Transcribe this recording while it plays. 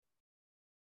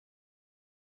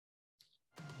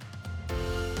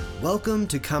Welcome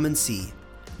to Come and See,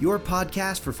 your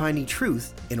podcast for finding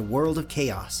truth in a world of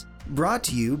chaos. Brought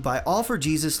to you by All for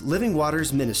Jesus Living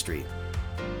Waters Ministry.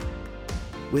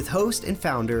 With host and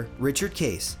founder Richard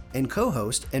Case and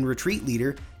co-host and retreat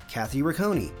leader Kathy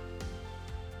Ricconi.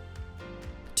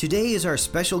 Today is our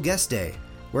special guest day,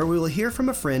 where we will hear from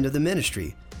a friend of the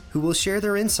ministry who will share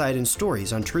their insight and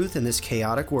stories on truth in this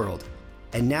chaotic world.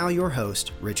 And now your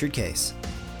host, Richard Case.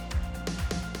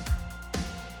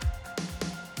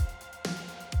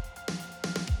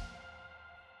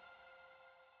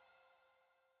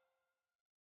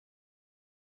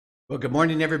 Well, good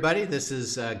morning, everybody. This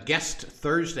is Guest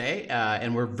Thursday,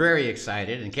 and we're very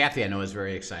excited. And Kathy, I know, is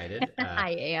very excited. I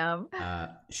am.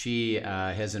 She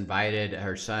has invited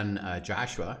her son,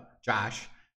 Josh,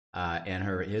 and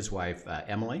his wife,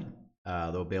 Emily.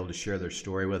 They'll be able to share their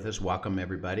story with us. Welcome,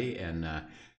 everybody. And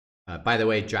by the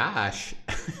way, Josh,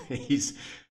 he's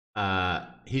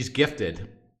gifted.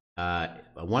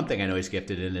 One thing I know he's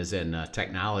gifted in is in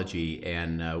technology.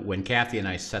 And when Kathy and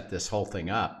I set this whole thing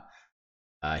up,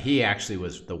 he actually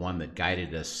was the one that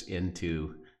guided us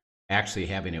into actually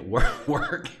having it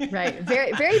work. Right,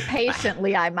 very, very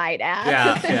patiently, I might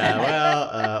add. Yeah.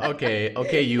 Well,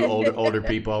 okay, you older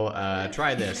people,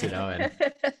 try this,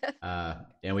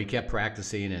 and we kept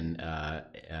practicing and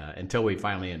until we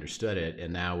finally understood it,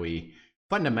 and now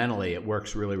fundamentally it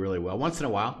works really, really well. Once in a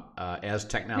while, as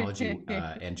technology,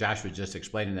 and Josh was just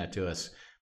explaining that to us.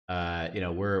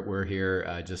 We're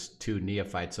here just two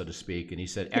neophytes, so to speak, and he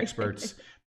said experts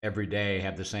every day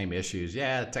have the same issues.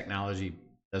 Yeah, technology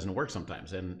doesn't work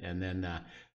sometimes, and then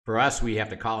for us, we have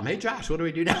to call him. Hey, Josh, what do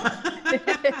we do now?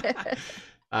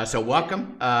 So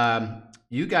welcome.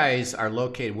 You guys are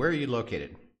located. Where are you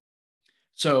located?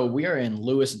 So we are in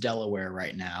Lewis, Delaware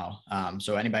right now.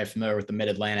 So anybody familiar with the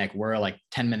Mid-Atlantic, we're like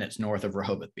 10 minutes north of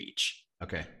Rehoboth Beach.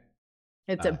 Okay.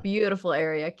 It's a beautiful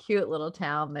area, cute little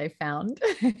town they found.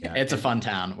 Yeah, it's a fun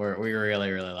town. We really,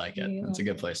 really like it. It's a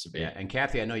good place to be. Yeah, and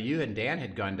Kathy, I know you and Dan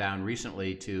had gone down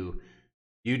recently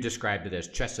you described it as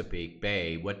Chesapeake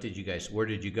Bay. Where did you go?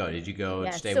 Did you go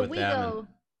and stay with them?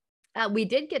 We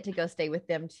did get to go stay with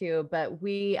them too, but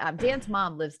Dan's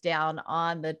mom lives down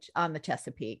on the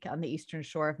Chesapeake, on the eastern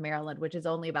shore of Maryland, which is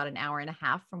only about an hour and a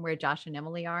half from where Josh and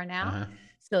Emily are now. Uh-huh.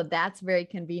 So that's very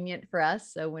convenient for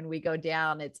us. So when we go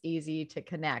down, it's easy to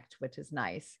connect, which is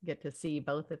nice. Get to see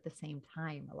both at the same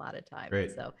time a lot of times.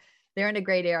 Great. So they're in a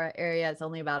great area. It's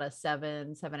only about a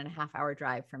 7.5 hour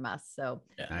drive from us. So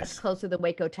That's closer than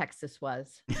Waco, Texas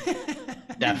was.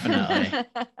 Definitely.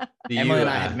 Emily and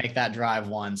I had to make that drive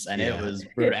once, and it was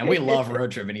brutal. And we love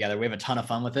road tripping together. We have a ton of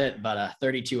fun with it, but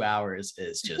 32 hours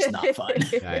is just not fun.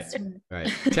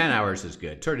 Right. 10 hours is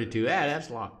good. 32, that's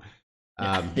long.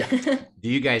 Do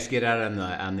you guys get out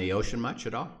on the ocean much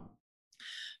at all?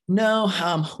 No,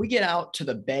 we get out to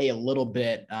the bay a little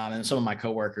bit, and some of my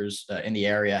coworkers in the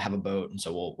area have a boat, and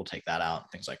so we'll take that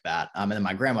out, things like that. And then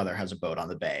my grandmother has a boat on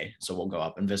the bay, so we'll go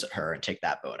up and visit her and take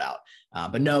that boat out.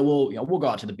 But no, we'll go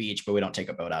out to the beach, but we don't take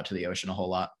a boat out to the ocean a whole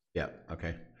lot. Yeah.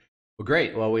 Okay. Well,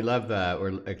 great. Well, we love.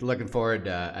 We're looking forward.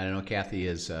 I know Kathy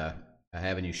is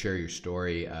having you share your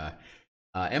story.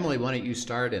 Emily, why don't you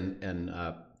start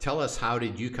and tell us, how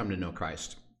did you come to know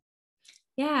Christ?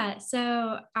 Yeah,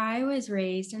 so I was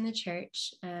raised in the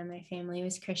church. My family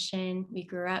was Christian. We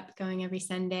grew up going every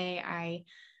Sunday. I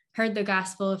heard the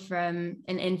gospel from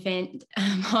an infant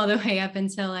all the way up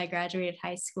until I graduated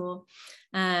high school.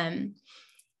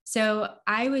 So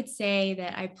I would say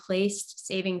that I placed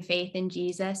saving faith in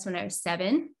Jesus when I was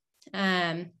 7.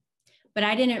 But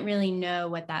I didn't really know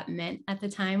what that meant at the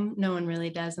time. No one really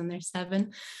does when they're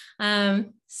 7.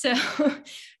 So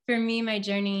for me, my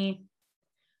journey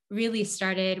really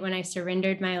started when I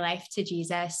surrendered my life to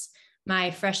Jesus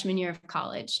my freshman year of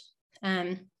college.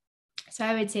 So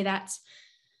I would say that's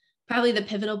probably the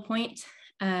pivotal point.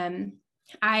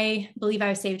 I believe I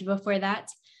was saved before that,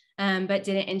 but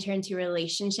didn't enter into a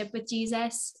relationship with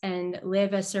Jesus and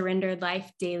live a surrendered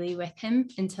life daily with him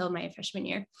until my freshman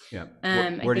year. Yeah.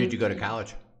 Where did you go to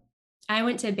college? I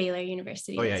went to Baylor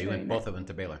University. Oh yeah, you went both of them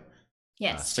to Baylor.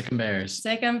 Yes. Sick 'em Bears.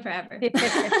 Sick 'em forever.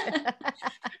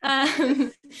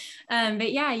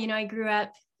 But yeah, I grew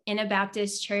up in a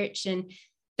Baptist church, and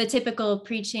the typical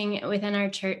preaching within our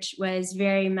church was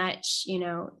very much,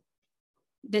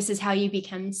 this is how you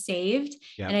become saved.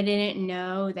 Yeah. And I didn't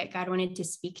know that God wanted to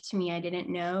speak to me. I didn't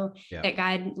know that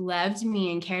God loved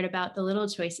me and cared about the little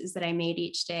choices that I made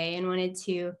each day and wanted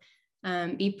to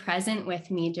be present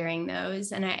with me during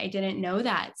those. And I didn't know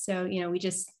that. So,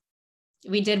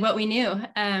 we did what we knew.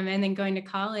 And then going to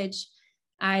college,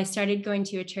 I started going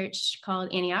to a church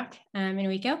called Antioch in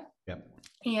Waco. Yep.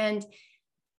 And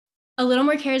a little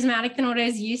more charismatic than what I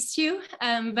was used to,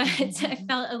 but I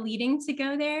felt a leading to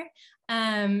go there.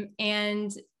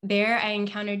 And there I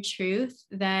encountered truth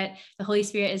that the Holy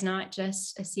Spirit is not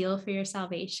just a seal for your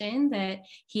salvation, that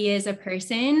he is a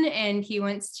person and he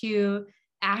wants to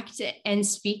act and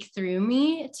speak through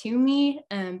me, to me,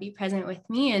 be present with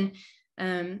me.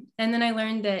 And then I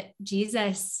learned that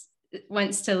Jesus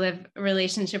wants to live a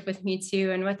relationship with me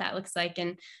too, and what that looks like.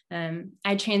 And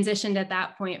I transitioned at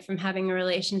that point from having a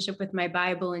relationship with my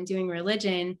Bible and doing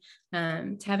religion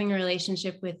to having a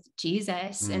relationship with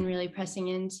Jesus and really pressing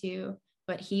into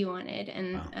what he wanted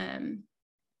and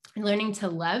learning to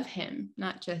love him,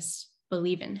 not just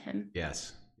believe in him.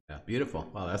 Yes. Yeah. Beautiful.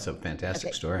 Wow. That's a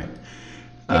fantastic story.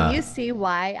 Can you see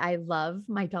why I love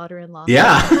my daughter-in-law?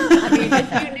 Yeah. I mean,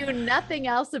 if you knew nothing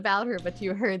else about her, but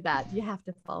you heard that, you have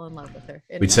to fall in love with her.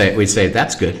 We'd say,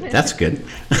 that's good. That's good.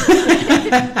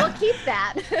 We'll keep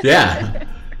that. Yeah.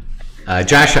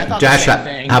 Josh,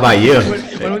 how about you?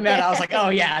 When we met, I was like, oh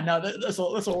yeah, no, this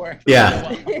will work.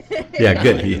 Yeah. Yeah.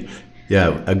 Good.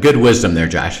 Yeah. A good wisdom there,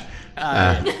 Josh.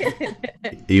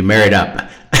 You married up.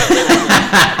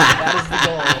 That is the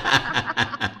goal.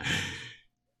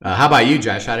 How about you,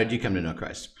 Josh? How did you come to know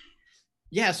Christ?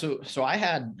 Yeah, so I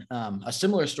had a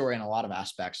similar story in a lot of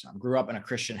aspects. Grew up in a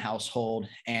Christian household,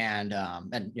 and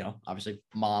obviously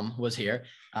mom was here.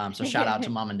 So shout out to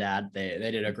mom and dad. They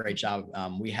did a great job.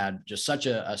 We had just such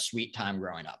a sweet time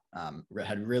growing up.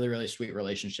 Had really, really sweet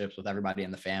relationships with everybody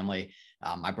in the family.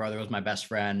 My brother was my best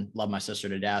friend, loved my sister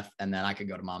to death, and then I could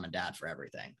go to mom and dad for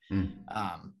everything.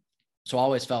 So I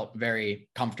always felt very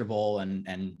comfortable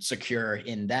and secure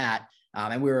in that.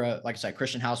 And we were, like I said,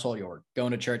 Christian household. You were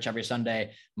going to church every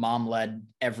Sunday. Mom led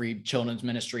every children's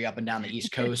ministry up and down the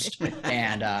East Coast.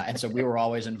 And so we were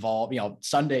always involved.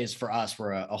 Sundays for us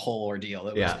were a whole ordeal.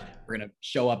 It was, we're going to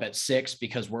show up at 6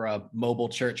 because we're a mobile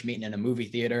church meeting in a movie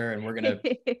theater, and we're going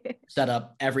to set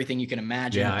up everything you can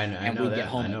imagine. Yeah, I and know we'd that. get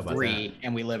home at 3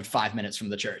 and we lived 5 minutes from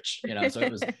the church, so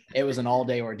it was an all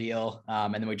day ordeal.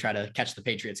 And then we try to catch the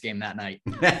Patriots game that night.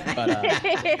 But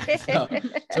so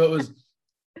it was,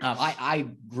 I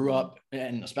grew up,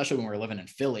 and especially when we were living in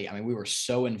Philly, I mean, we were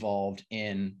so involved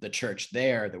in the church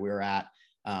there that we were at,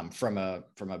 from a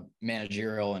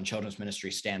managerial and children's ministry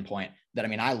standpoint, that, I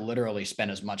mean, I literally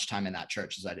spent as much time in that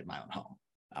church as I did my own home.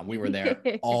 We were there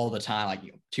all the time, like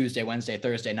Tuesday, Wednesday,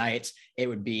 Thursday nights. It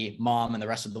would be mom and the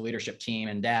rest of the leadership team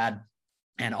and dad,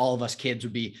 and all of us kids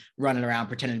would be running around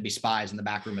pretending to be spies in the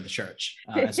back room of the church.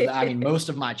 So I mean, most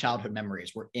of my childhood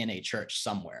memories were in a church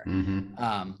somewhere.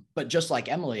 But just like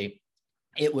Emily,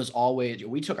 it was always,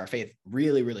 we took our faith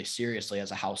really, really seriously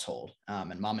as a household.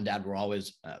 And mom and dad were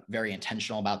always very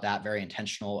intentional about that, very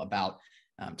intentional about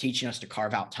teaching us to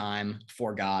carve out time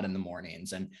for God in the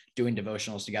mornings and doing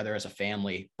devotionals together as a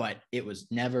family. But it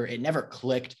never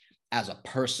clicked as a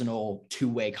personal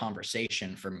two-way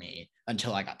conversation for me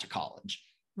until I got to college.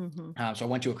 So I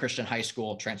went to a Christian high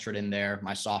school, transferred in there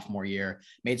my sophomore year,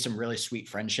 made some really sweet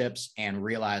friendships, and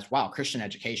realized, wow, Christian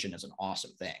education is an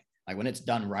awesome thing. Like, when it's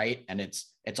done right and it's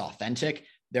authentic,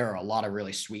 there are a lot of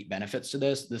really sweet benefits to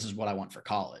this. This is what I want for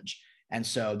college. And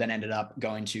so then ended up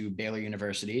going to Baylor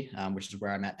University, which is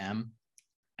where I met Em.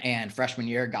 And freshman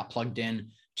year, got plugged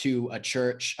in to a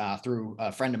church through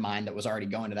a friend of mine that was already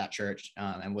going to that church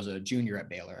and was a junior at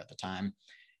Baylor at the time.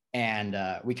 And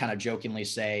we kind of jokingly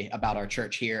say about our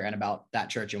church here and about that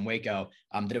church in Waco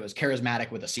that it was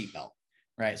charismatic with a seatbelt,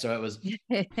 right? So it was,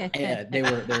 they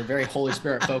were very Holy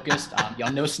Spirit focused.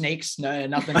 Y'all no snakes,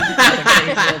 nothing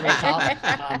crazy over the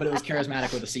top, but it was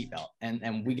charismatic with a seatbelt.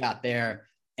 And we got there,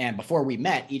 and before we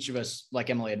met, each of us, like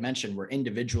Emily had mentioned, were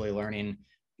individually learning,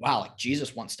 wow, like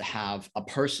Jesus wants to have a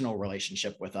personal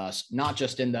relationship with us, not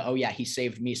just in the, oh yeah, he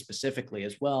saved me specifically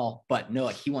as well, but no,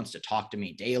 like he wants to talk to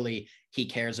me daily. He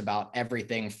cares about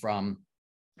everything from,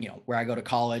 where I go to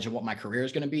college and what my career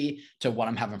is going to be to what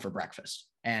I'm having for breakfast.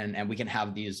 And we can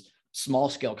have these small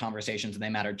scale conversations, and they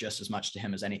matter just as much to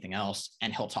him as anything else.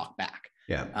 And he'll talk back.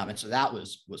 Yeah. And so that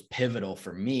was pivotal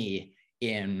for me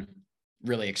in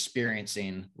really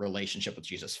experiencing relationship with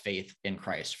Jesus, faith in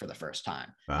Christ for the first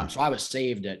time. Wow. So I was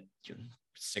saved at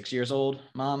 6 years old,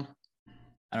 Mom.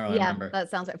 I don't really remember.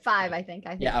 That sounds like 5, I think.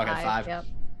 Yeah, okay, 5. Yep.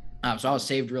 So I was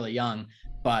saved really young,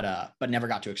 but never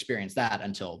got to experience that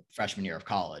until freshman year of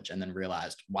college, and then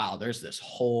realized, wow, there's this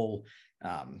whole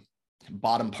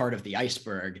bottom part of the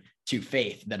iceberg to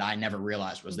faith that I never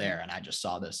realized was there, and I just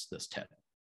saw this tip.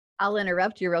 I'll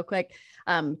interrupt you real quick.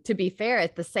 To be fair,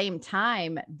 at the same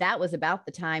time, that was about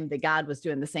the time that God was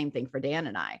doing the same thing for Dan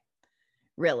and I.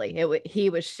 Really, he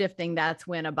was shifting. That's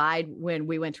when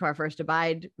we went to our first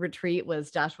Abide retreat, was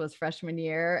Joshua's freshman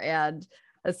year. And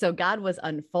So God was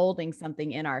unfolding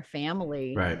something in our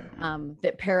family, Right.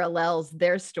 that parallels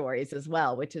their stories as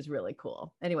well, which is really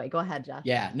cool. Anyway, go ahead, Josh.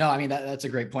 Yeah, no, I mean, that's a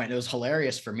great point. It was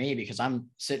hilarious for me because I'm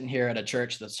sitting here at a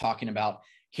church that's talking about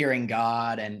hearing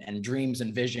God and dreams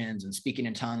and visions and speaking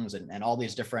in tongues and all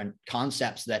these different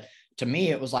concepts that to me,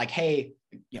 it was like, hey,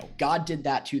 God did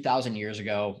that 2,000 years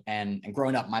ago. And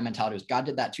growing up, my mentality was God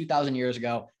did that 2,000 years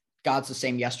ago. God's the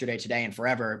same yesterday, today, and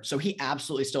forever. So he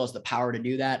absolutely still has the power to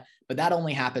do that. But that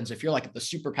only happens if you're like the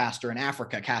super pastor in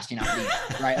Africa casting out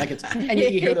demons, right? Like and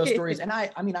you hear those stories. And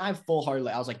I mean, I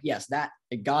full-heartedly, I was like, yes, that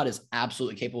God is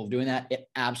absolutely capable of doing that. It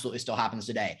absolutely still happens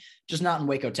today, just not in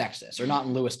Waco, Texas, or not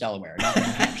in Lewis, Delaware, not in New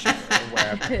Hampshire, or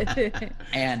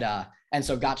wherever. And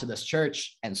so got to this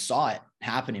church and saw it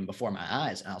happening before my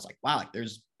eyes. And I was like, wow, like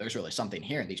there's really something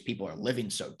here. These people are living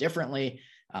so differently.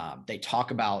 They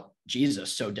talk about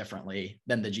Jesus so differently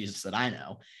than the Jesus that I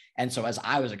know. And so as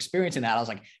I was experiencing that, I was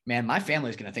like, man, my family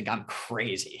is going to think I'm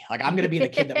crazy. Like I'm going to be the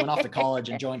kid that went off to college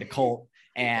and joined a cult.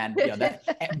 And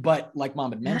but like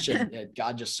Mom had mentioned,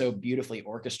 God just so beautifully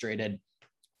orchestrated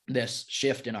this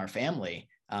shift in our family,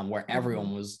 where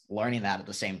everyone was learning that at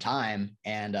the same time.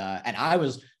 And I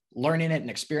was learning it and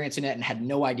experiencing it and had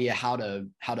no idea how to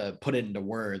put it into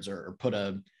words or put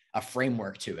a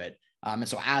framework to it. And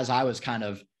so as I was kind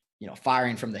of,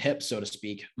 firing from the hip, so to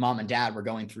speak, Mom and Dad were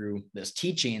going through this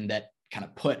teaching that kind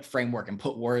of put framework and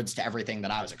put words to everything that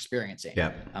I was experiencing.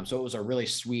 Yeah. So it was a really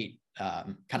sweet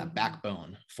kind of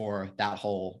backbone for that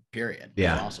whole period.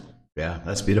 Yeah. Awesome. Yeah,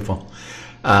 that's beautiful.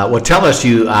 Well, tell us,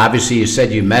 you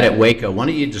said you met at Waco. Why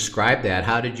don't you describe that?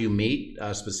 How did you meet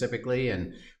specifically,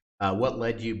 and what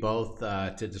led you both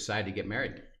to decide to get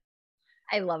married?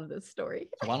 I love this story.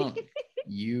 So why don't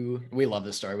we love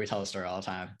this story. We tell the story all the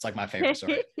time. It's like my favorite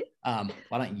story.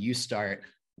 Why don't you start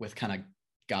with kind of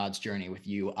God's journey with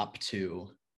you up to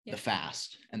the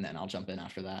fast, and then I'll jump in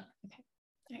after that.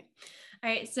 Okay. All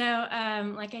right. So,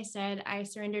 like I said, I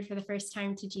surrendered for the first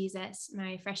time to Jesus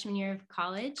my freshman year of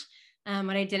college.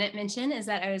 What I didn't mention is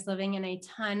that I was living in a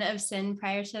ton of sin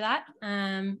prior to that,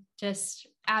 just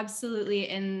absolutely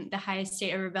in the highest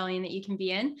state of rebellion that you can be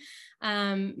in.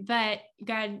 But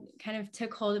God kind of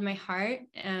took hold of my heart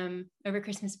over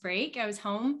Christmas break. I was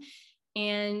home,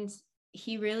 and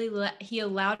he really he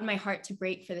allowed my heart to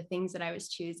break for the things that I was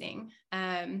choosing.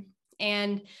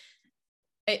 And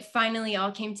it finally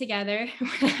all came together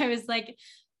when I was like,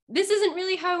 this isn't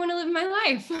really how I want to live my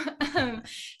life.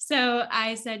 So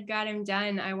I said, God, I'm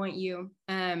done. I want you.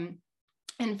 And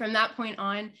from that point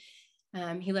on,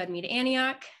 he led me to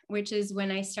Antioch, which is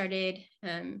when I started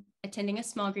attending a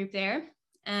small group there.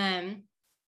 And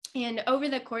over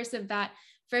the course of that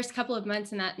first couple of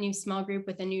months in that new small group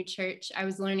with a new church, I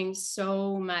was learning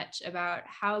so much about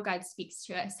how God speaks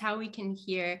to us, how we can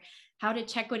hear, how to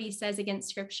check what he says against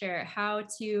scripture, how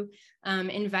to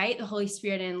invite the Holy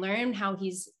Spirit and learn how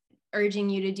he's urging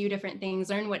you to do different things,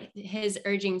 learn what his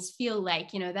urgings feel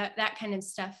like, that kind of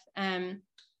stuff. And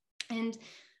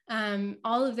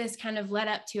all of this kind of led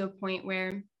up to a point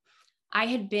where I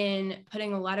had been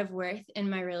putting a lot of worth in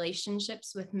my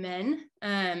relationships with men,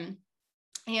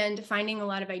 and finding a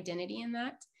lot of identity in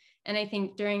that. And I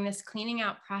think during this cleaning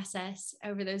out process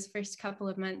over those first couple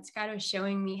of months, God was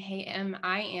showing me, hey,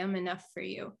 I am enough for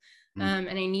you. And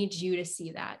I need you to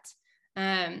see that.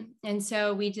 And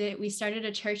so we started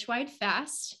a church-wide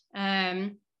fast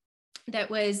that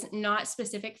was not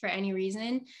specific for any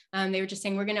reason. They were just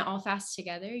saying, we're going to all fast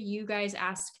together. You guys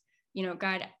ask,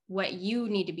 God, what you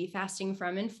need to be fasting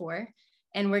from and for,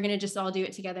 and we're going to just all do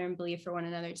it together and believe for one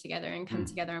another together and come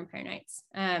together on prayer nights.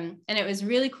 And it was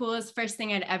really cool. It's the first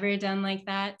thing I'd ever done like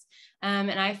that.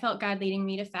 And I felt God leading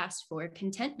me to fast for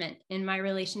contentment in my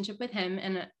relationship with him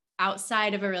and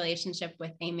outside of a relationship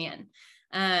with a man.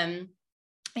 And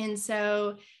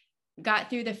so got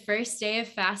through the first day of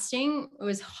fasting. It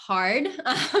was hard,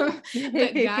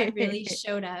 but God really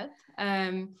showed up.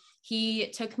 He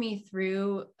took me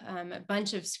through a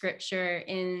bunch of scripture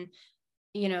in,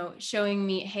 showing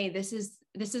me, hey, this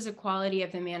is a quality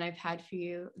of the man I've had for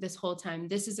you this whole time.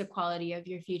 This is a quality of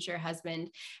your future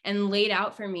husband, and laid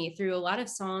out for me through a lot of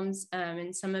Psalms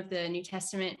and some of the New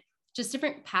Testament, just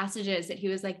different passages that he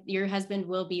was like, your husband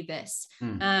will be this.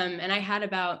 And I had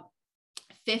about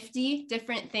 50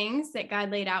 different things that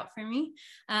God laid out for me.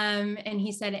 And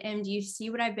he said, do you see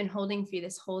what I've been holding for you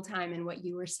this whole time and what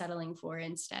you were settling for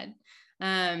instead?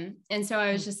 And so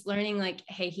I was just learning like,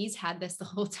 hey, he's had this the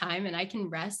whole time, and I can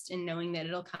rest in knowing that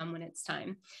it'll come when it's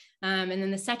time. And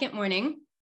then the second morning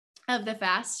of the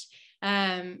fast,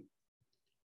 he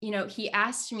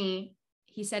asked me,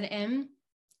 he said,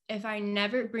 if I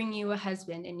never bring you a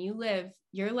husband and you live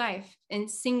your life in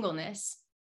singleness,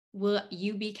 will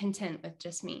you be content with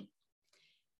just me?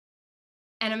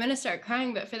 And I'm going to start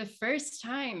crying. But for the first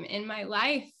time in my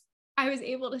life, I was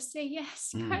able to say,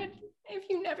 yes, God, if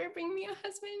you never bring me a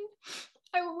husband,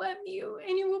 I will love you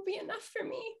and you will be enough for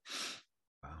me.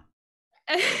 Wow.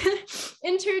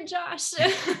 Enter Josh.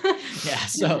 Yeah.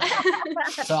 So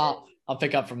I'll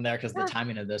pick up from there, because the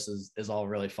timing of this is all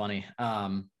really funny.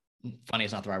 Funny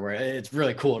is not the right word. It's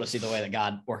really cool to see the way that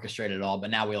God orchestrated it all.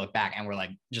 But now we look back and we're like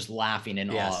just laughing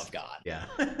in awe of God. Yeah.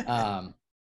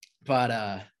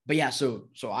 But yeah, so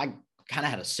I kind of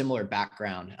had a similar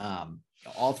background.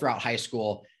 All throughout high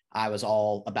school, I was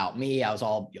all about me. I was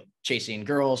all chasing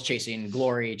girls, chasing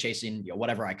glory, chasing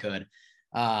whatever I could.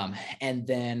 And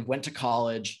then went to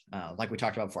college, like we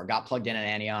talked about before, got plugged in at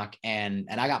Antioch, and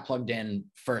I got plugged in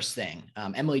first thing.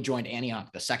 Emily joined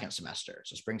Antioch the second semester,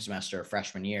 so spring semester,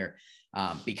 freshman year.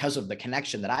 Because of the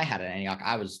connection that I had at Antioch,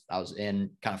 I was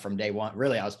in kind of from day one.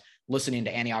 Really, I was listening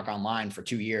to Antioch online for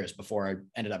 2 years before I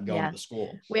ended up going to the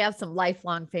school. We have some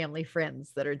lifelong family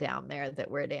friends that are down there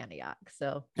that were at Antioch.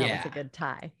 So that was a good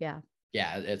tie. Yeah.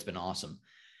 Yeah. It's been awesome.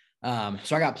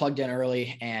 So I got plugged in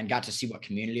early and got to see what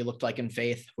community looked like in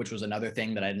faith, which was another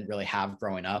thing that I didn't really have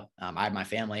growing up. I had my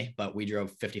family, but we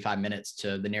drove 55 minutes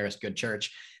to the nearest good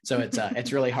church. So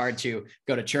it's really hard to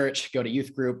go to church, go to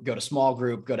youth group, go to small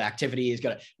group, go to activities,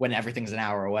 when everything's an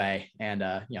hour away, and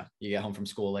you get home from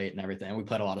school late and everything. And we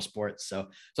played a lot of sports. So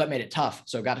that made it tough.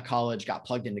 So got to college, got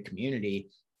plugged into community.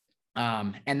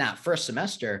 And that first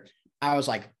semester, I was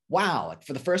like, wow, like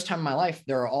for the first time in my life,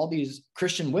 there are all these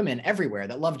Christian women everywhere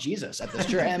that love Jesus at this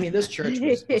church. I mean, this church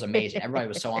was amazing. Everybody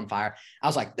was so on fire. I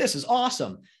was like, this is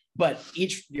awesome. But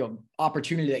each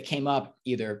opportunity that came up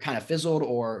either kind of fizzled,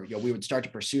 or we would start to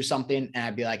pursue something, and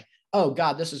I'd be like, oh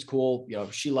God, this is cool.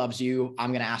 She loves you.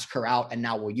 I'm going to ask her out. And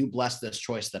now will you bless this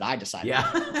choice that I decided?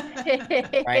 Yeah.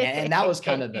 Right. And that was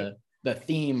kind of the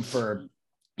theme for,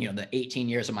 the 18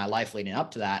 years of my life leading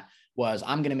up to that. Was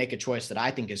I'm going to make a choice that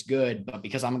I think is good, but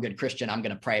because I'm a good Christian, I'm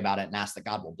going to pray about it and ask that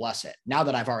God will bless it. Now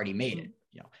that I've already made it,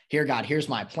 here, God, here's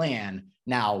my plan.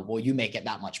 Now, will you make it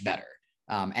that much better?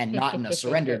 And not in a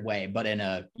surrendered way, but in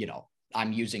a,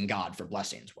 I'm using God for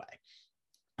blessings way.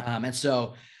 And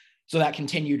so that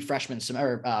continued first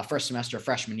semester,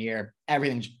 freshman year,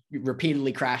 everything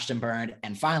repeatedly crashed and burned.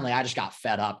 And finally I just got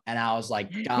fed up, and I was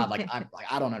like, God,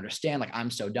 I don't understand.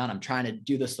 I'm so done. I'm trying to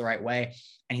do this the right way.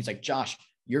 And he's like, Josh,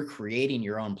 you're creating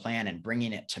your own plan and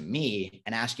bringing it to me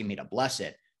and asking me to bless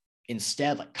it.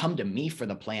 Instead, come to me for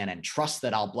the plan and trust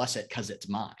that I'll bless it because it's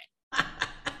mine. And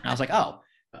I was like, oh,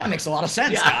 that makes a lot of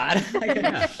sense, God.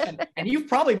 and you've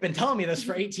probably been telling me this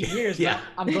for 18 years. But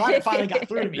I'm glad it finally got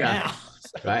through to me now.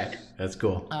 Right. That's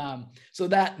cool. So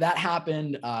that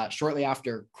happened shortly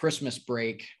after Christmas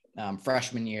break,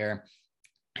 freshman year.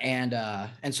 And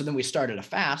so then we started a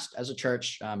fast as a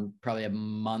church, probably a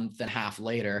month and a half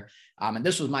later. And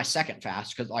this was my second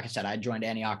fast, because like I said, I joined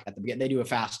Antioch at the beginning. They do a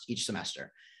fast each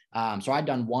semester. So I'd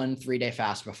done 1 3-day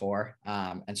fast before.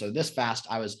 And so this fast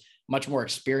I was much more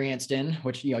experienced in,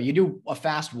 which, you do a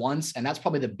fast once, and that's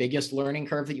probably the biggest learning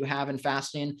curve that you have in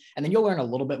fasting. And then you'll learn a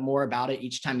little bit more about it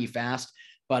each time you fast.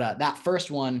 But that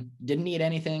first one, didn't eat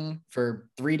anything for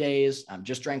 3 days,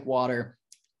 just drank water.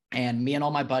 And me and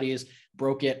all my buddies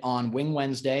broke it on Wing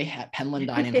Wednesday at Penland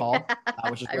Dining Hall,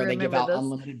 which is where they give out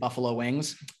unlimited buffalo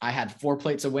wings. I had 4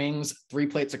 plates of wings, 3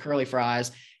 plates of curly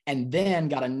fries, and then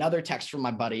got another text from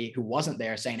my buddy who wasn't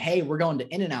there saying, hey, we're going to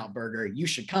In-N-Out Burger. You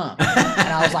should come. And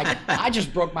I was like, I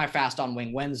just broke my fast on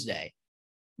Wing Wednesday,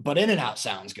 but In-N-Out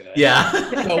sounds good. Yeah.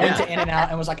 So I went to In-N-Out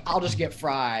and was like, I'll just get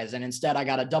fries. And instead I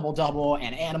got a double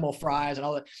and animal fries and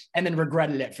all that, and then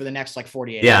regretted it for the next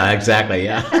 48 hours. Yeah, exactly.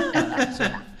 Yeah.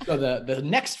 So the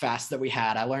next fast that we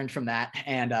had, I learned from that,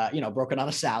 and broke it on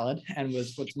a salad, and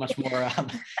was much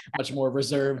more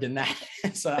reserved in that.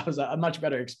 So that was a much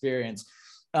better experience.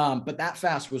 But that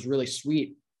fast was really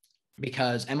sweet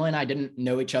because Emily and I didn't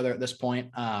know each other at this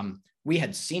point. We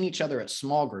had seen each other at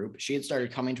small group. She had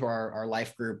started coming to our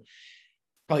life group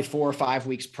probably 4 or 5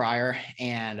 weeks prior.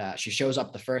 And she shows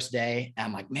up the first day, and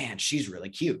I'm like, man, she's really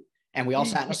cute. And we all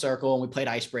sat in a circle and we played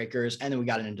icebreakers, and then we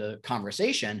got into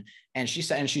conversation, and she's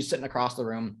sitting across the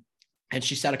room, and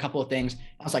she said a couple of things.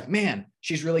 I was like, man,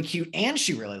 she's really cute, and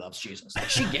she really loves Jesus.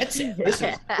 She gets it. This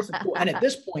is cool. And at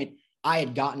this point, I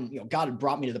had gotten, God had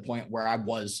brought me to the point where I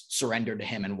was surrendered to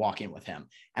him and walking with him.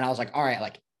 And I was like, all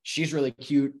right, she's really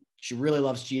cute. She really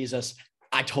loves Jesus.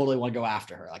 I totally want to go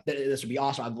after her. This would be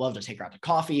awesome. I'd love to take her out to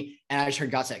coffee. And I just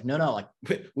heard God say, no,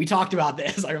 we talked about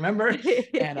this. I remember.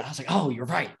 And I was like, oh, you're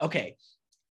right. Okay.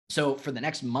 So for the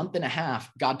next month and a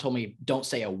half, God told me, don't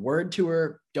say a word to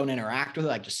her, don't interact with her,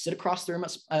 like just sit across the room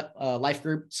at a life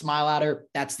group, smile at her.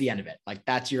 That's the end of it. Like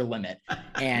that's your limit,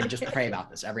 and just pray about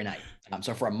this every night.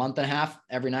 So for a month and a half,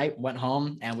 every night went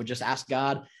home and would just ask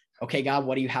God, okay, God,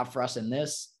 what do you have for us in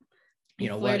this? We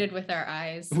flirted with our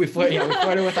eyes. We flirted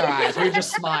with our eyes. We would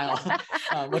just smile,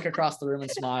 look across the room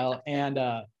and smile.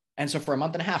 And so for a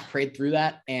month and a half, prayed through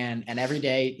that. And every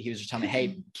day he was just telling me,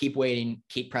 hey, keep waiting,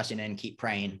 keep pressing in, keep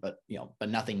praying, but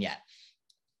nothing yet.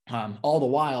 All the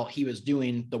while he was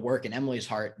doing the work in Emily's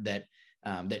heart that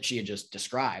she had just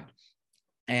described.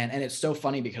 And it's so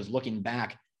funny because looking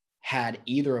back, had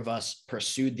either of us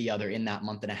pursued the other in that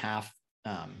month and a half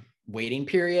waiting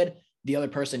period, the other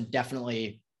person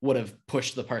definitely would have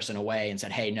pushed the person away and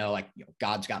said, hey, no, like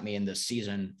God's got me in this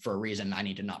season for a reason. I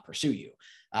need to not pursue you.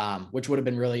 Which would have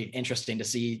been really interesting to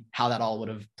see how that all would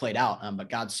have played out. But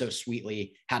God so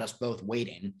sweetly had us both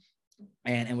waiting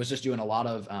and was just doing a lot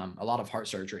of heart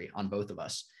surgery on both of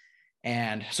us.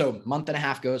 And so month and a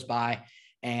half goes by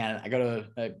and I go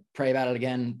to pray about it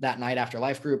again that night after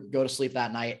life group, go to sleep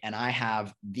that night. And I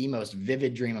have the most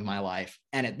vivid dream of my life.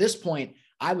 And at this point,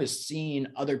 I was seeing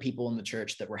other people in the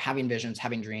church that were having visions,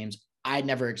 having dreams. I'd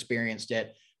never experienced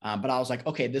it. But I was like,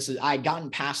 okay, I'd gotten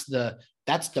past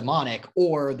that's demonic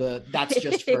or that's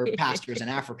just for pastors in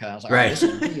Africa. I was like, right. Oh, this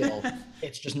is real.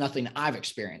 It's just nothing I've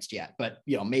experienced yet, but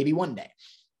maybe one day.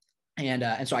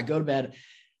 And so I go to bed,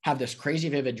 have this crazy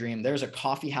vivid dream. There's a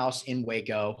coffee house in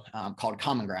Waco called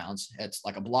Common Grounds. It's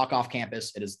like a block off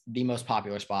campus. It is the most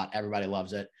popular spot. Everybody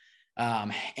loves it.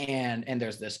 And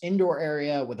there's this indoor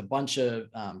area with a bunch of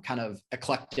kind of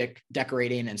eclectic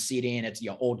decorating and seating. It's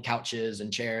old couches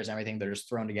and chairs and everything that are just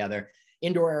thrown together.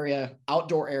 Indoor area,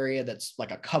 outdoor area that's like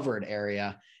a covered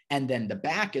area. And then the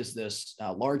back is this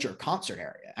larger concert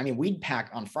area. I mean,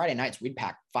 on Friday nights, we'd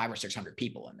pack 500 or 600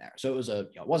 people in there. So it was it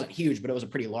wasn't huge, but it was a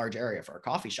pretty large area for a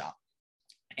coffee shop.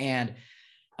 And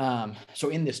so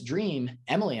in this dream,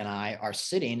 Emily and I are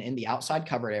sitting in the outside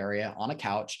covered area on a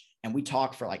couch, and we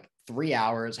talk for like 3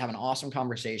 hours, have an awesome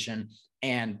conversation.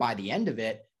 And by the end of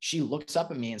it, she looks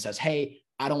up at me and says, hey,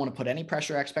 I don't want to put any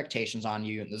pressure or expectations on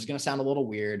you. This is going to sound a little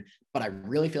weird, but I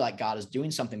really feel like God is doing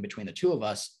something between the two of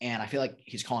us. And I feel like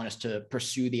he's calling us to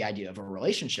pursue the idea of a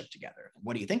relationship together.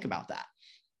 What do you think about that?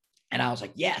 And I was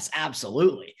like, yes,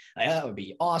 absolutely. Like, that would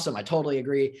be awesome. I totally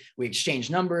agree. We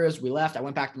exchanged numbers. We left. I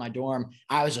went back to my dorm.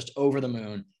 I was just over the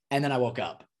moon. And then I woke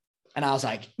up and I was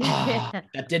like,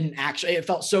 that didn't actually, it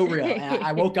felt so real. And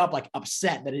I woke up like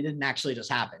upset that it didn't actually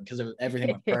just happen because everything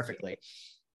went perfectly.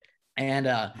 And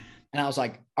I was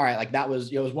like, all right, like that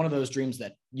was, it was one of those dreams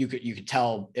that you could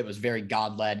tell it was very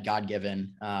God-led,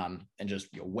 God-given, and just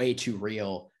way too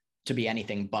real to be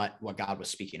anything but what God was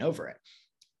speaking over it.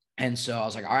 And so I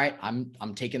was like, all right,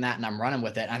 I'm taking that and I'm running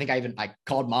with it. And I think I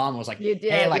called mom and was like,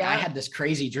 hey, like I had this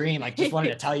crazy dream. Like just wanted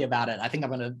to tell you about it. I think I'm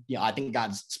going to, I think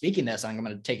God's speaking this. I'm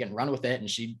going to take it and run with it. And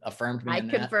she affirmed me. I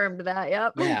confirmed that.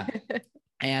 Yep. Yeah.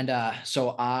 And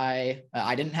so I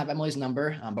didn't have Emily's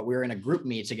number, but we were in a group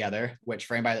me together, which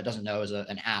for anybody that doesn't know is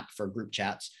an app for group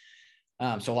chats.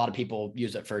 So a lot of people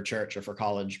use it for church or for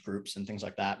college groups and things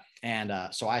like that. And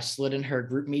so I slid in her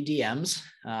group me DMs,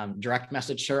 direct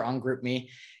messaged her on group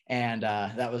me. And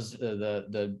that was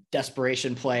the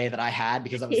desperation play that I had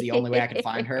because that was the only way I could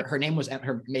find her. Her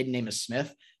maiden name is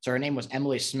Smith. So her name was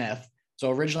Emily Smith. So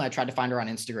originally I tried to find her on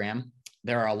Instagram.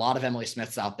 There are a lot of Emily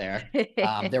Smiths out there.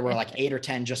 There were like 8 or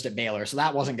 10 just at Baylor. So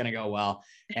that wasn't going to go well.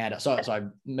 And so I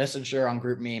messaged her on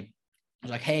group me. I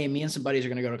was like, hey, me and some buddies are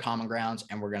going to go to Common Grounds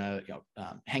and we're going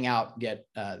to hang out, get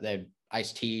the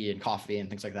iced tea and coffee and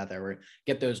things like that there. We're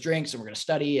get those drinks and we're going to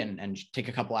study and take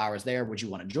a couple hours there. Would you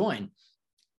want to join?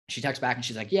 She texts back and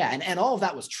she's like, yeah. And all of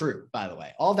that was true, by the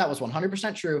way. All of that was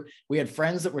 100% true. We had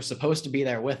friends that were supposed to be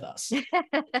there with us.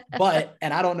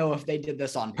 And I don't know if they did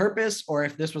this on purpose or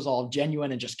if this was all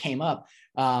genuine and just came up.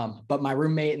 But my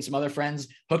roommate and some other friends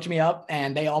hooked me up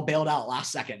and they all bailed out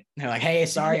last second. They're like, hey,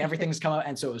 sorry, everything's come up.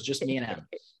 And so it was just me and Em.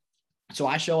 So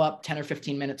I show up 10 or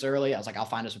 15 minutes early. I was like, I'll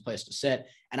find us a place to sit.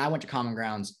 And I went to Common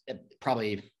Grounds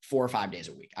probably 4 or 5 days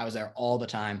a week. I was there all the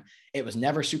time. It was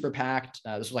never super packed.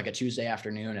 This was like a Tuesday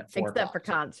afternoon at 4 o'clock. Except for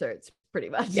concerts, pretty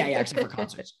much. Yeah, except for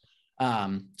concerts.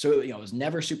 So, it was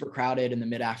never super crowded in the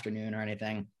mid-afternoon or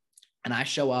anything. And I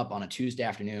show up on a Tuesday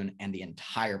afternoon and the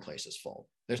entire place is full.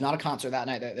 There's not a concert that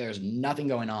night. There's nothing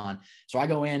going on. So I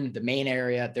go in the main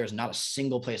area. There's not a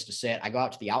single place to sit. I go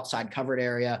out to the outside covered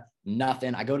area,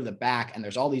 nothing. I go to the back and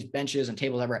there's all these benches and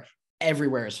tables everywhere.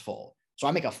 Everywhere is full. So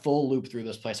I make a full loop through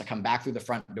this place. I come back through the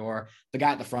front door. The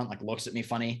guy at the front like looks at me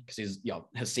funny because he's,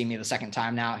 has seen me the second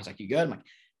time now. He's like, you good? I'm like,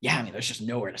 yeah, I mean, there's just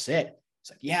nowhere to sit. It's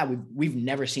like, yeah, we've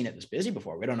never seen it this busy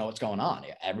before. We don't know what's going on.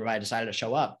 Everybody decided to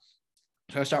show up.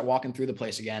 So I start walking through the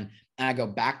place again, and I go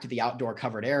back to the outdoor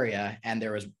covered area, and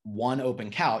there was one open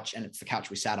couch, and it's the couch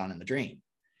we sat on in the dream.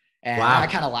 And Wow. I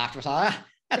kind of laughed. I thought,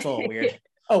 that's a little weird.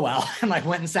 Oh, well, and like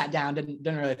went and sat down, didn't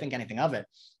really think anything of it.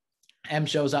 Em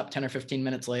shows up 10 or 15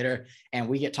 minutes later, and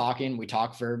we get talking. We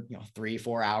talk for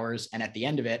 3-4 hours. And at the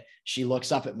end of it, she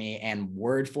looks up at me and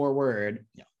word for word,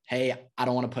 hey, I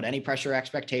don't want to put any pressure or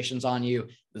expectations on you.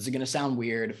 This is going to sound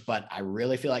weird, but I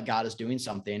really feel like God is doing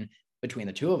something between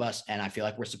the two of us. And I feel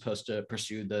like we're supposed to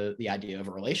pursue the idea of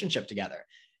a relationship together.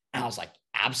 And I was like,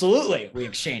 absolutely. We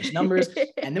exchanged numbers.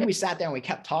 And then we sat there and we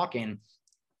kept talking.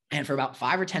 And for about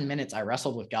 5 or 10 minutes, I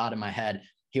wrestled with God in my head.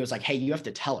 He was like, hey, you have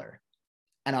to tell her.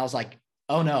 And I was like,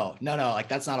 oh, no, like,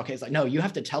 that's not okay. It's like, no, you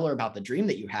have to tell her about the dream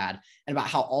that you had and about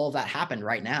how all of that happened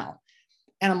right now.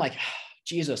 And I'm like,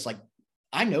 Jesus, like,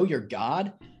 I know you're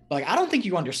God, but like, I don't think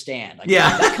you understand. Like,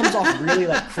 that comes off really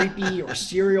like creepy or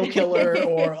serial killer,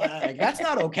 or like, that's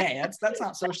not okay. That's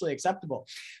not socially acceptable.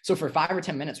 So for 5 or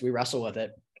 10 minutes, we wrestle with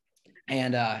it.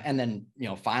 And then,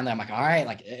 finally I'm like, all right,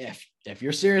 like if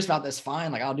you're serious about this,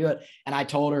 fine, like I'll do it. And I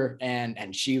told her,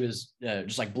 and she was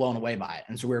just like blown away by it.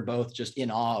 And so we were both just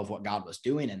in awe of what God was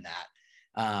doing in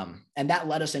that. And that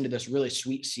led us into this really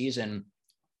sweet season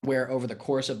where over the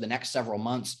course of the next several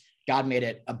months, God made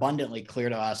it abundantly clear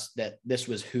to us that this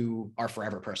was who our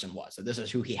forever person was, that this is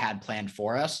who he had planned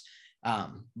for us.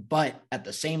 But at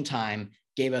the same time,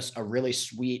 gave us a really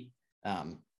sweet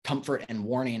comfort and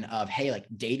warning of, hey, like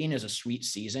dating is a sweet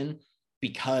season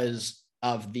because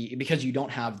you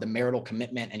don't have the marital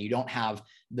commitment and you don't have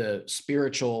the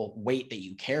spiritual weight that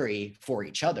you carry for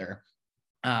each other.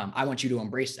 I want you to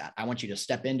embrace that. I want you to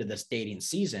step into this dating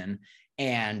season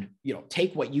and,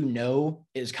 take what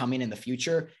is coming in the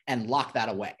future and lock that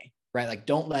away, right? Like,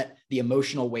 don't let the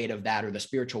emotional weight of that or the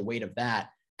spiritual weight of that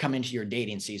come into your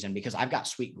dating season, because I've got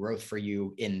sweet growth for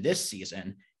you in this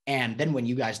season. And then when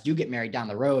you guys do get married down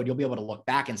the road, you'll be able to look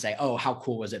back and say, oh, how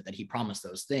cool was it that he promised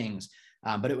those things?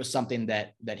 But it was something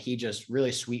that he just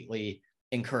really sweetly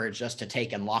encouraged us to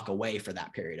take and lock away for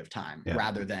that period of time,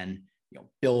 rather than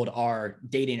build our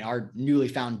newly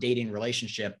found dating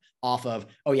relationship off of,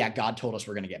 oh yeah, God told us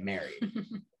we're going to get married.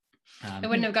 It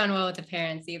wouldn't have gone well with the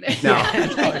parents either. No.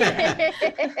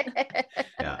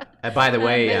 Yeah. And by the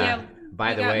way, we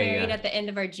got married at the end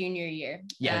of our junior year.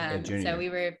 Junior. So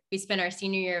we spent our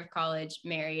senior year of college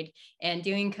married and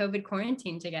doing COVID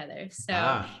quarantine together.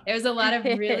 So it was a lot of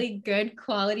really good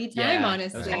quality time,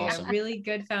 honestly. Awesome. A really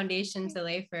good foundation to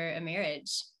lay for a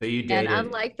marriage. So you dated. And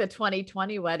unlike the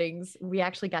 2020 weddings, we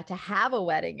actually got to have a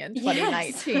wedding in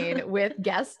 2019 with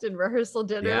guest and rehearsal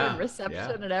dinner and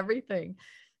reception and everything.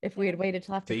 If we had waited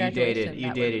till after graduation.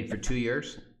 You dated for 2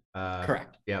 years?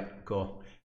 Correct. Yep. Cool.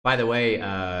 By the way,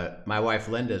 my wife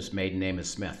Linda's maiden name is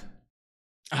Smith.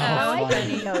 Oh, I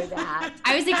didn't know that.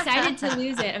 I was excited to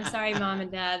lose it. I'm sorry, Mom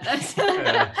and Dad.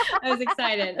 I was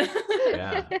excited.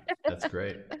 Yeah, that's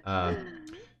great.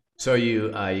 So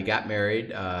you got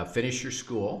married, finished your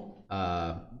school.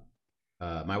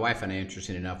 My wife and I,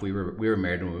 interesting enough, we were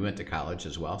married when we went to college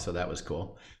as well, so that was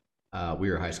cool.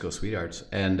 We were high school sweethearts.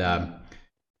 And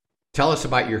tell us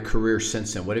about your career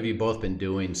since then. What have you both been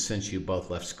doing since you both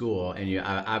left school? And you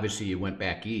obviously you went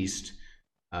back east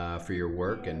for your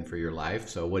work and for your life.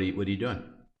 So what are you doing?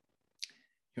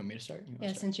 You want me to start?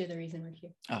 Since you're the reason we're here.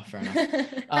 Oh, fair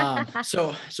enough.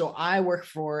 So I work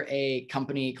for a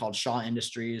company called Shaw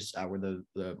Industries. We're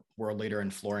the world leader in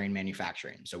flooring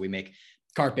manufacturing. So we make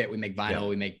carpet, we make vinyl,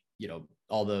 we make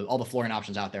all the flooring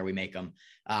options out there. We make them.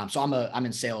 So I'm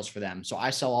in sales for them. So I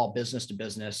sell all business to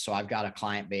business. So I've got a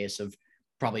client base of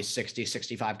probably 60,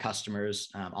 65 customers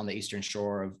on the Eastern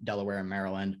Shore of Delaware and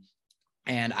Maryland.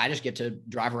 And I just get to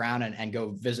drive around and go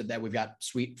visit that. We've got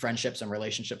sweet friendships and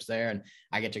relationships there. And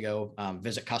I get to go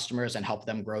visit customers and help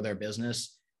them grow their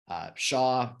business.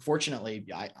 Shaw, fortunately,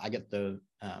 I get the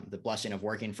blessing of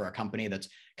working for a company that's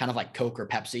kind of like Coke or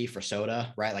Pepsi for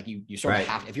soda, right? Like you sort of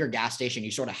have, if you're a gas station,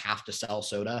 you sort of have to sell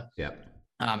soda. Yeah.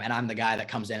 And I'm the guy that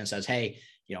comes in and says, hey,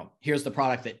 here's the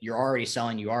product that you're already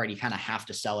selling. You already kind of have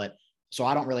to sell it. So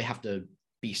I don't really have to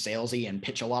be salesy and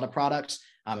pitch a lot of products.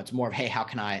 It's more of, hey, how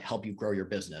can I help you grow your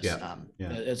business? It's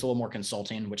a little more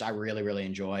consulting, which I really, really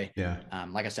enjoy. Yeah.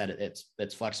 Like I said,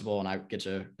 it's flexible and I get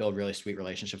to build really sweet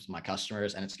relationships with my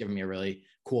customers, and it's given me a really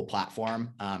cool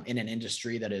platform in an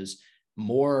industry that is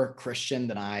more Christian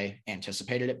than I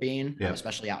anticipated it being,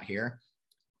 especially out here.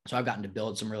 So I've gotten to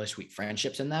build some really sweet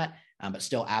friendships in that, but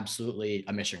still absolutely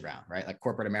a mission ground, right? Like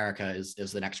corporate America is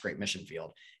the next great mission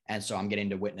field. And so I'm getting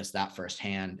to witness that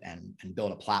firsthand and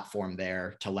build a platform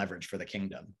there to leverage for the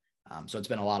kingdom. So it's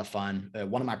been a lot of fun.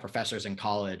 One of my professors in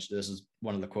college, this is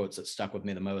one of the quotes that stuck with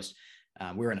me the most.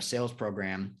 We were in a sales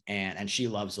program, and she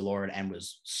loves the Lord and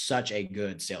was such a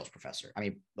good sales professor. I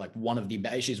mean, like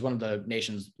she's one of the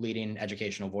nation's leading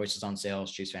educational voices on sales.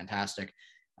 She's fantastic.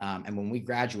 And when we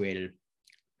graduated,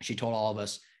 she told all of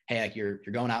us, hey, like you're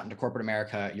going out into corporate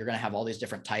America, you're going to have all these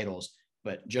different titles,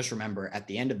 but just remember, at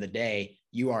the end of the day,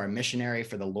 you are a missionary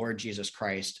for the Lord Jesus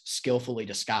Christ, skillfully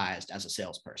disguised as a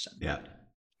salesperson. Yeah.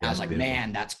 I was like,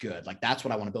 man, that's good. Like, that's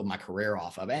what I want to build my career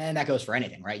off of. And that goes for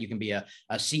anything, right? You can be a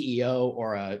CEO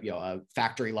or a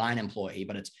factory line employee,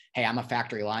 but it's, hey, I'm a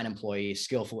factory line employee,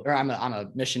 or I'm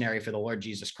a missionary for the Lord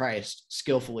Jesus Christ,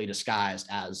 skillfully disguised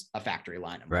as a factory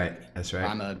line employee. Right. That's right. Or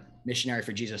I'm a missionary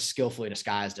for Jesus, skillfully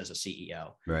disguised as a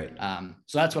CEO. Right.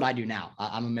 So that's what I do now.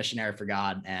 I'm a missionary for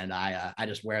God, and I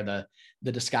just wear the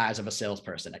disguise of a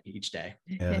salesperson each day.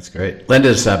 Yeah, that's great.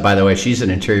 Linda's, by the way, she's an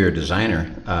interior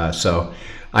designer. So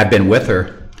I've been with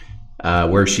her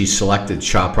where she selected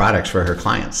Shaw products for her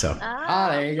clients. So,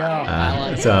 there you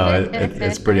go. So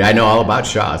it's pretty, I know all about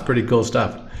Shaw. It's pretty cool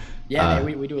stuff. Yeah,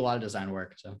 we do a lot of design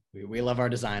work. So we love our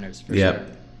designers. For sure.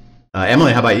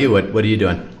 Emily, how about you? What are you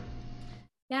doing?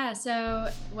 Yeah, so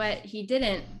what he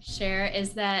didn't share is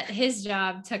that his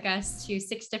job took us to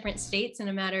 6 different states in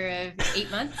a matter of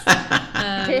 8 months.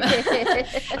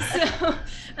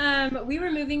 So we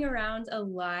were moving around a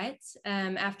lot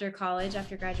after college,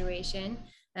 after graduation.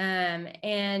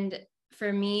 And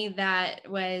for me, that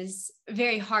was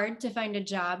very hard to find a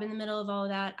job in the middle of all of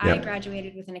that. Yep. I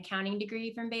graduated with an accounting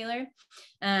degree from Baylor.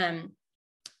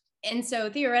 And so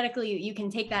theoretically you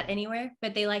can take that anywhere,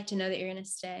 but they like to know that you're going to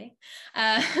stay.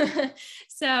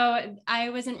 So I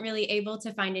wasn't really able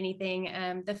to find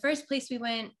anything. The first place we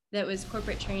went that was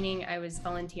corporate training, I was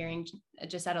volunteering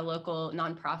just at a local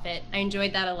nonprofit. I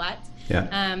enjoyed that a lot.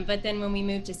 Yeah. But then when we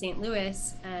moved to St.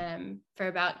 Louis for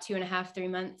about 2.5, 3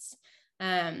 months,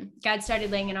 God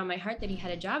started laying it on my heart that he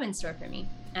had a job in store for me.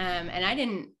 And I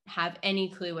didn't have any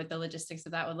clue what the logistics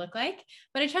of that would look like,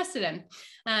 but I trusted him.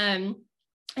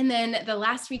 And then the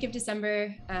last week of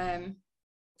December,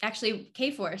 actually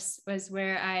K-Force was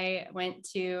where I went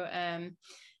to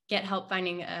get help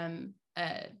finding an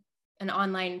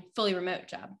online fully remote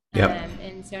job. Yep.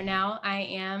 And so now I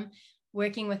am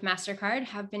working with MasterCard,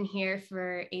 have been here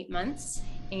for 8 months,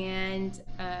 and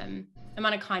I'm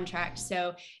on a contract.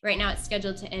 So right now it's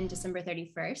scheduled to end December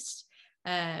 31st.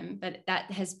 But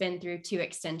that has been through 2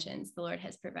 extensions the Lord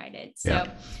has provided. So,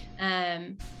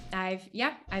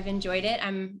 I've enjoyed it.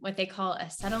 I'm what they call a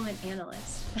settlement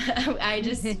analyst. I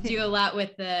just do a lot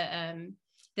with the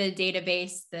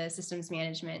database, the systems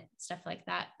management, stuff like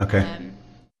that. Okay.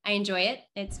 I enjoy it.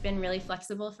 It's been really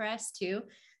flexible for us too.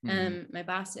 My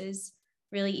boss is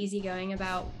really easygoing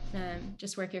about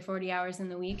just work your 40 hours in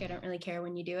the week. I don't really care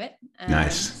when you do it.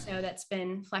 Nice. So that's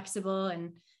been flexible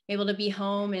and able to be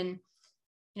home and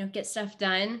get stuff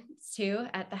done too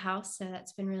at the house. So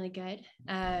that's been really good.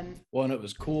 Well, and it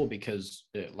was cool because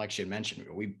like she had mentioned,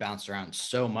 we bounced around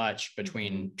so much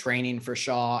between training for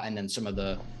Shaw and then some of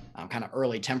the kind of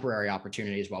early temporary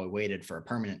opportunities while we waited for a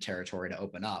permanent territory to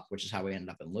open up, which is how we ended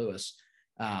up in Lewis.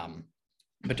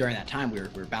 But during that time, we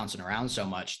were bouncing around so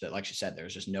much that, like she said, there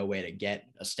was just no way to get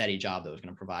a steady job that was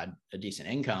going to provide a decent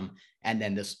income. And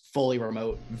then this fully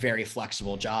remote, very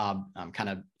flexible job kind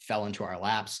of fell into our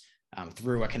laps.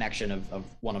 Through a connection of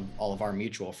one of all of our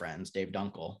mutual friends, Dave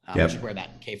Dunkel, which is where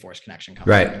that K-Force connection comes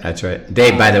from. Right, that's right.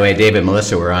 Dave, by the way, Dave and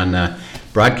Melissa were on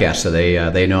broadcast, so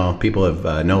they know, people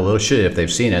have know a little shit if they've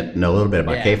seen it, know a little bit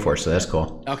about K-Force, so that's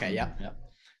cool. Okay, yeah.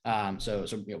 So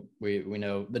we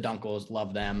know the Dunkels,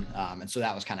 love them, and so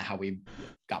that was kind of how we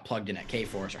got plugged in at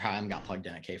K-Force, or how I got plugged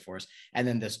in at K-Force. And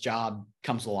then this job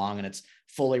comes along and it's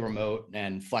fully remote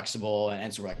and flexible,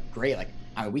 and so we're like, great, like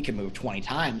we could move 20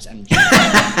 times, and which is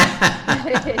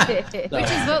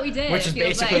what we did. Which is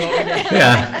basically what we did.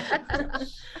 Yeah.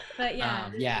 But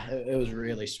it was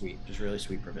really sweet. Just really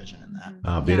sweet provision in that.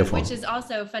 Oh, beautiful. Which is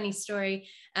also a funny story.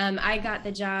 I got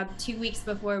the job 2 weeks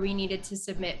before we needed to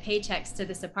submit paychecks to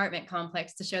this apartment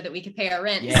complex to show that we could pay our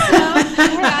rent. Yeah. So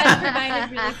God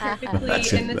provided really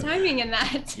perfectly in the timing in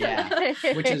that. Yeah,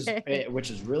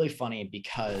 which is really funny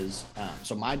because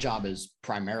so my job is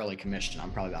primarily commission.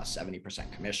 I'm probably about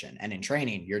 70% commission, and in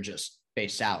training you're just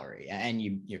base salary, and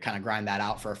you kind of grind that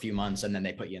out for a few months, and then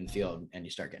they put you in the field and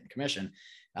you start getting commission.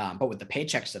 But with the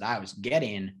paychecks that I was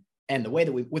getting, and the way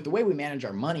we manage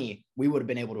our money, we would have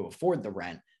been able to afford the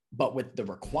rent. But with the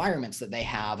requirements that they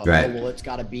have, it's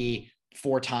got to be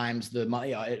 4 times the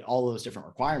money, all those different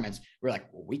requirements. We're like,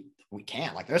 well, we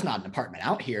can't. Like, there's not an apartment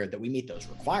out here that we meet those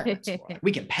requirements for. Like,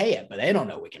 we can pay it, but they don't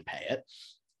know we can pay it.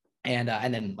 And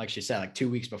then, like she said, like 2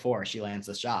 weeks before she lands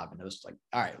this job, and it was like,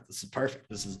 all right, this is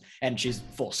perfect. And she's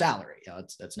full salary.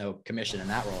 It's no commission in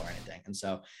that role or anything. And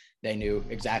so they knew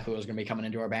exactly what was going to be coming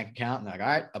into our bank account, and they're like,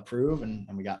 all right, approve. And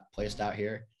we got placed out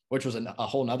here, which was a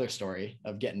whole nother story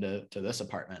of getting to this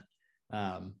apartment.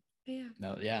 But yeah,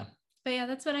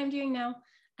 that's what I'm doing now.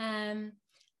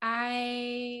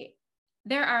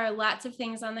 There are lots of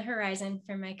things on the horizon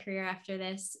for my career after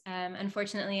this.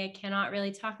 Unfortunately, I cannot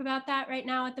really talk about that right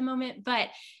now at the moment, but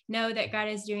know that God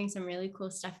is doing some really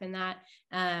cool stuff in that.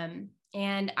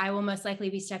 And I will most likely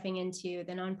be stepping into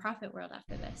the nonprofit world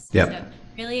after this. Yep. So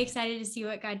really excited to see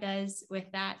what God does with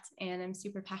that. And I'm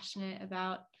super passionate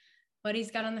about what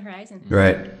he's got on the horizon.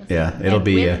 Right. Yeah. It'll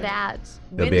be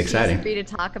exciting. For you to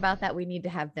talk about that, we need to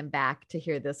have them back to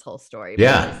hear this whole story.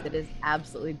 Yeah. Because it is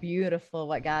absolutely beautiful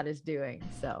what God is doing.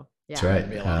 So yeah. That's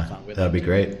right. That'd be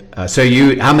great. So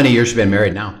how many years have you been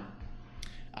married now?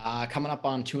 Coming up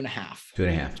on 2.5.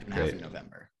 2.5. 2.5 in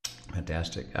November.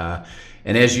 Fantastic.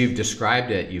 And as you've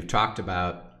described it, you've talked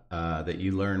about that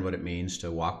you learn what it means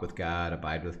to walk with God,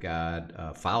 abide with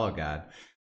God, follow God.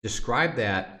 Describe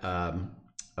that,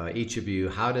 each of you.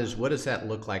 What does that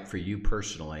look like for you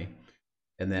personally?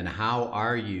 And then how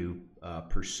are you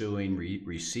pursuing,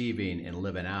 receiving, and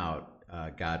living out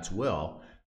God's will,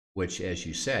 which, as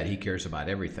you said, he cares about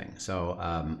everything. So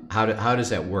how does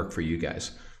that work for you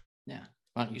guys? Yeah.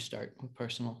 Why don't you start with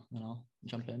personal, and I'll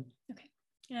jump in. Okay.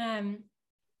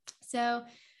 So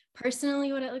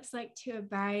personally, what it looks like to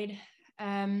abide,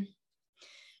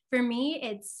 for me,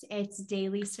 it's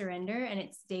daily surrender and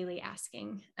it's daily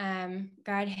asking.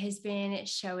 God has been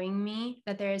showing me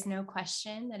that there is no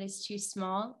question that is too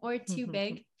small or too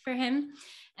big for him.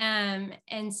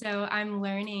 And so I'm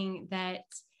learning that,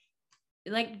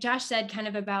 like Josh said, kind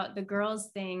of about the girls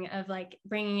thing of like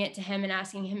bringing it to him and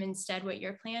asking him instead what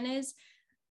your plan is.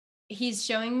 He's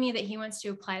showing me that he wants to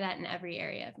apply that in every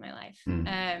area of my life.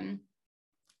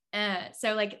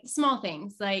 So like small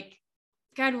things like,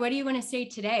 God, what do you want to say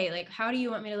today? Like, how do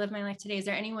you want me to live my life today? Is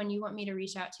there anyone you want me to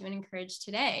reach out to and encourage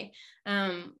today?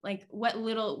 Like what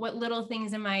little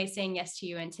things am I saying yes to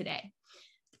you in today?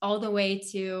 All the way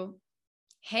to,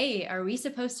 hey, are we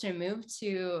supposed to move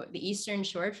to the Eastern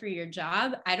Shore for your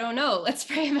job? I don't know. Let's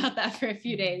pray about that for a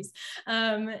few days.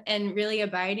 And really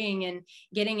abiding and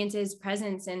getting into his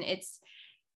presence. And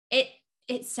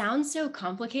it sounds so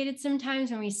complicated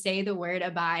sometimes when we say the word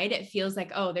abide. It feels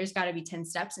like, oh, there's got to be 10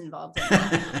 steps involved in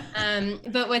that.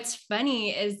 But what's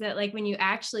funny is that like when you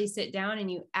actually sit down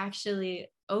and you actually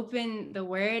open the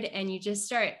word and you just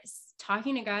start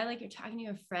talking to God like you're talking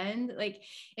to a friend, like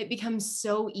it becomes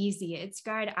so easy. It's,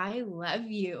 God, I love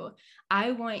you.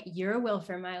 I want your will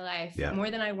for my life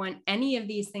more than I want any of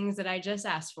these things that I just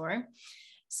asked for.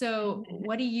 So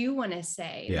what do you want to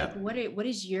say? Yeah. Like, what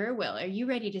is your will? Are you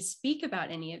ready to speak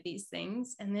about any of these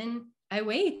things? And then I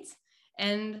wait.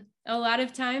 And a lot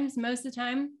of times, most of the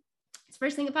time, it's the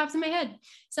first thing that pops in my head.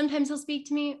 Sometimes he'll speak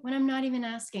to me when I'm not even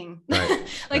asking. Right.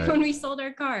 Like when we sold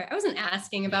our car, I wasn't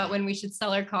asking about when we should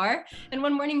sell our car. And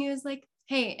one morning he was like,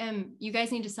 hey, you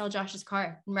guys need to sell Josh's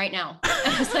car right now.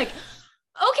 And I was like,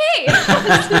 okay,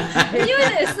 we're doing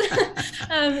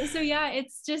this. So yeah,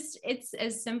 it's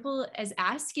as simple as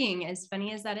asking, as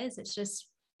funny as that is.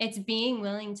 It's being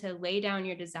willing to lay down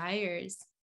your desires.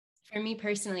 For me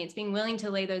personally, it's being willing to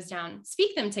lay those down,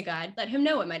 speak them to God, let him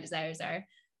know what my desires are,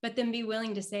 but then be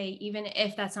willing to say, even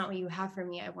if that's not what you have for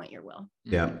me, I want your will.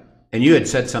 Yeah. And you had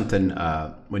said something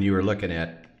when you were looking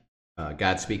at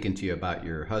God speaking to you about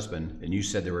your husband, and you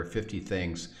said there were 50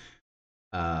 things.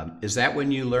 Is that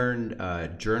when you learned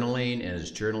journaling? And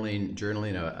is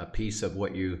journaling a piece of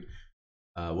what you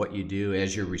do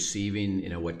as you're receiving,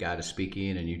 what God is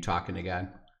speaking and you talking to God?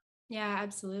 Yeah,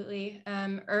 absolutely.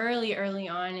 Early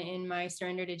on in my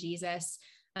surrender to Jesus,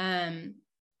 the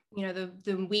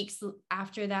weeks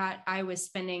after that, I was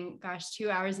spending, 2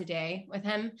 hours a day with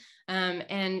him,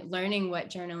 and learning what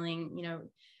journaling,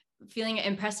 feeling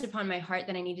impressed upon my heart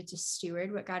that I needed to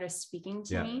steward what God was speaking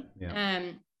to me. Yeah.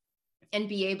 And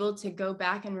be able to go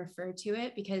back and refer to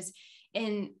it, because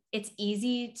it's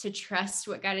easy to trust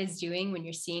what God is doing when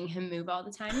you're seeing him move all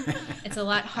the time. It's a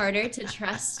lot harder to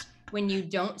trust when you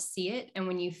don't see it and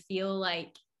when you feel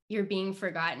like you're being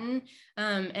forgotten.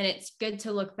 And it's good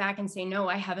to look back and say, no,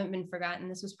 I haven't been forgotten.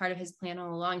 This was part of his plan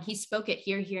all along. He spoke it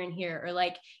here, here, and here,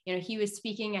 or he was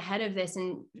speaking ahead of this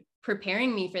and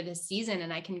preparing me for this season.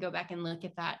 And I can go back and look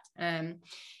at that. And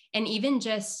even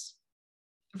just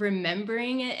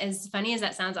remembering it, as funny as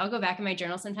that sounds, I'll go back in my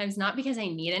journal sometimes, not because I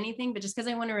need anything, but just because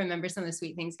I want to remember some of the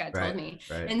sweet things God told me.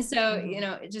 Right. And so,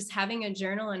 just having a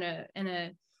journal and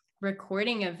a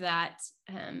recording of that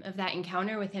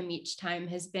encounter with him each time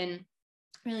has been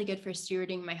really good for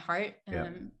stewarding my heart,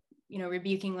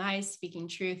 rebuking lies, speaking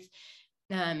truth.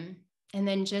 And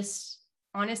then just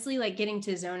honestly, like getting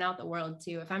to zone out the world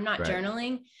too. If I'm not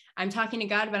journaling, I'm talking to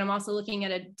God, but I'm also looking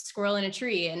at a squirrel in a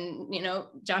tree, and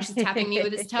Josh is tapping me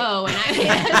with his toe, and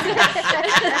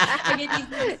I get these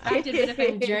distracted. But if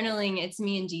I'm journaling, it's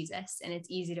me and Jesus, and it's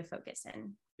easy to focus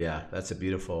in. Yeah, that's a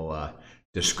beautiful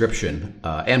description.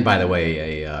 And by the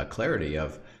way, a clarity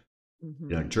of,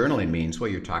 journaling means, well,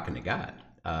 you're talking to God.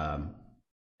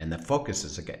 And the focus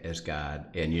is God,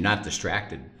 and you're not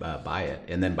distracted by it.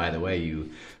 And then, by the way,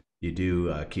 you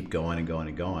do keep going and going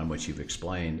and going, which you've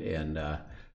explained. And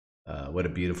what a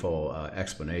beautiful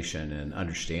explanation and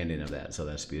understanding of that. So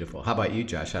that's beautiful. How about you,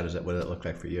 Josh? What does it look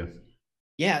like for you?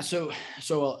 Yeah, so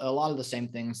a lot of the same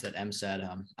things that Em said,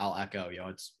 I'll echo.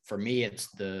 It's for me, it's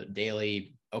the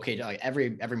daily. Okay, like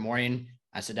every morning,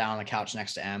 I sit down on the couch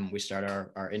next to Em. We start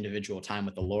our individual time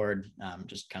with the Lord,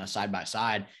 just kind of side by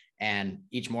side. And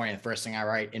each morning, the first thing I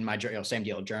write in my journal, same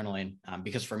deal, journaling,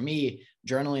 because for me,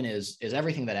 journaling is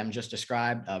everything that Em just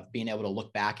described, of being able to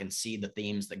look back and see the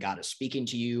themes that God is speaking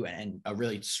to you, and a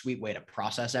really sweet way to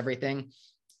process everything.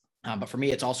 But for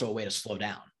me, it's also a way to slow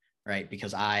down, right?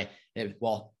 Because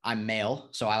I'm male,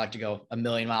 so I like to go a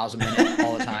million miles a minute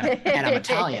all the time, and I'm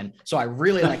Italian, so I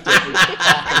really like to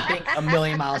talk and think a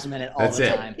million miles a minute all the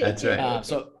time. That's right.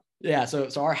 So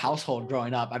our household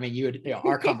growing up, I mean,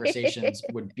 our conversations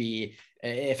would be,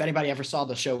 if anybody ever saw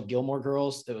the show Gilmore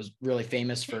Girls, it was really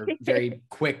famous for very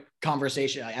quick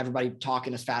conversation, everybody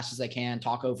talking as fast as they can,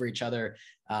 talk over each other.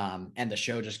 And the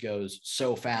show just goes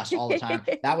so fast all the time.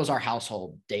 That was our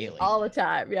household daily. All the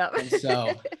time. Yeah. And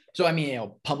so, I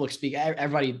mean, public speak,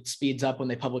 everybody speeds up when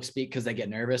they public speak because they get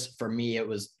nervous. For me, it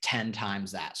was 10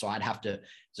 times that. So I'd have to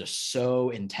just so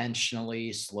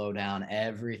intentionally slow down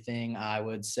everything I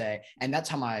would say. And that's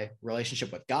how my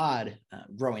relationship with God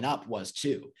growing up was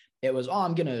too. It was,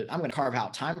 I'm going to carve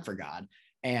out time for God.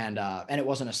 And it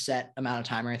wasn't a set amount of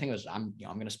time or anything. It was, I'm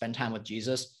going to spend time with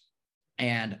Jesus.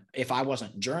 And if I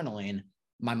wasn't journaling,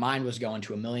 my mind was going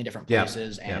to a million different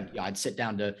places. And I'd sit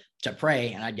down to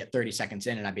pray, and I'd get 30 seconds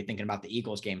in, and I'd be thinking about the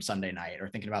Eagles game Sunday night, or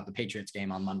thinking about the Patriots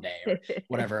game on Monday, or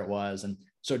whatever it was. And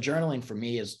so journaling for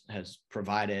me has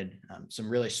provided some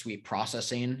really sweet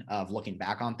processing of looking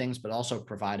back on things, but also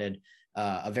provided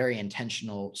a very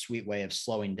intentional, sweet way of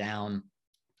slowing down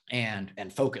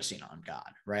and focusing on God,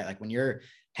 right? Like when you're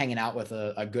hanging out with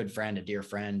a good friend, a dear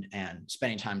friend, and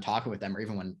spending time talking with them, or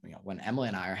even when Emily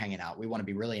and I are hanging out, we want to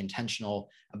be really intentional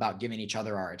about giving each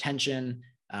other our attention,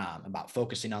 about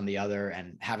focusing on the other,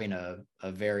 and having a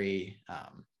very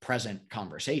present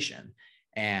conversation.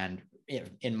 And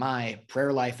in my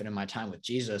prayer life and in my time with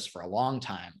Jesus for a long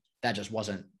time, that just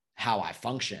wasn't how I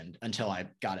functioned until I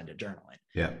got into journaling.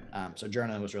 Yeah. So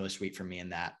journaling was really sweet for me in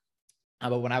that.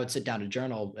 But when I would sit down to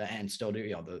journal, and still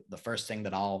do, the first thing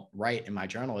that I'll write in my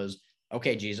journal is,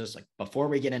 okay, Jesus, like before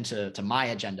we get into my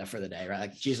agenda for the day, right?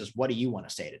 Like, Jesus, what do you want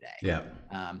to say today? Yeah.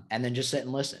 And then just sit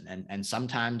and listen. And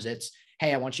sometimes it's,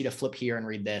 hey, I want you to flip here and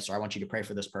read this, or I want you to pray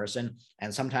for this person.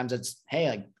 And sometimes it's, hey,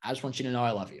 like, I just want you to know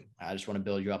I love you. I just want to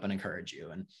build you up and encourage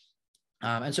you.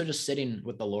 And so just sitting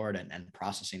with the Lord and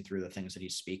processing through the things that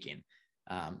he's speaking.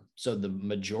 So the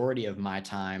majority of my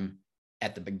time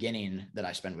at the beginning that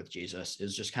I spend with Jesus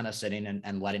is just kind of sitting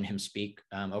and letting him speak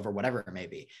over whatever it may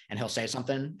be. And he'll say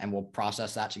something, and we'll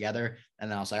process that together. And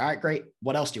then I'll say, all right, great.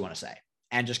 What else do you want to say?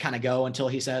 And just kind of go until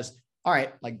he says, all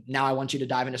right, like now I want you to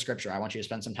dive into scripture. I want you to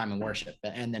spend some time in worship.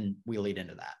 And then we lead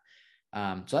into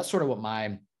that. So that's sort of what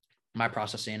my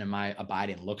processing and my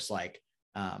abiding looks like.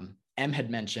 Em had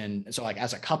mentioned, so like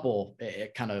as a couple,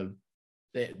 it kind of,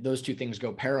 those two things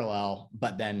go parallel,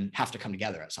 but then have to come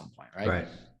together at some point. Right.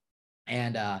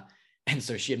 And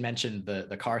so she had mentioned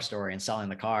the car story and selling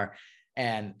the car.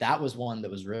 And that was one that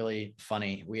was really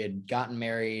funny. We had gotten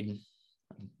married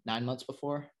 9 months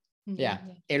before. Yeah.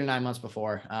 8 or 9 months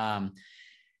before.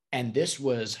 And this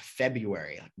was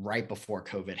February, right before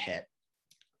COVID hit.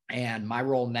 And my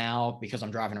role now, because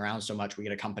I'm driving around so much, we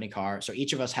get a company car. So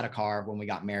each of us had a car when we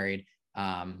got married.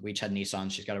 We each had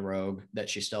Nissan. She's got a Rogue that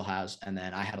she still has. And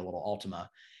then I had a little Altima.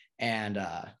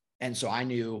 And so I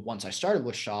knew once I started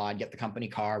with Shaw, I'd get the company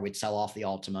car, we'd sell off the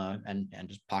Altima and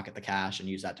just pocket the cash and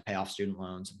use that to pay off student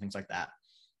loans and things like that.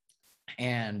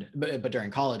 But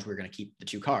during college, we were going to keep the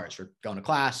two cars. We're going to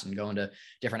class and going to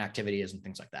different activities and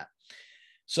things like that.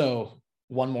 So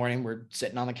one morning we're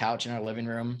sitting on the couch in our living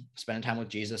room, spending time with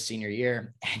Jesus senior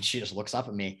year. And she just looks up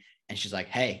at me and she's like,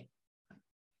 hey,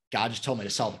 God just told me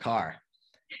to sell the car.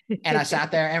 And I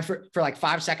sat there, and for like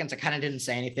 5 seconds, I kind of didn't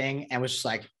say anything and was just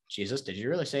like, Jesus, did you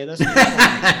really say this?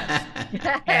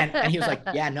 And he was like,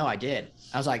 yeah, no, I did.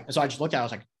 I was like, so I just looked at it. I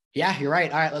was like, yeah, you're right.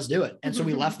 All right, let's do it. And so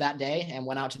we left that day and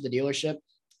went out to the dealership.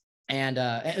 And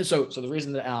so the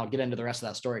reason that, and I'll get into the rest of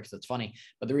that story because it's funny,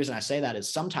 but the reason I say that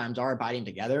is sometimes our abiding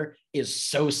together is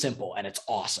so simple and it's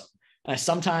awesome.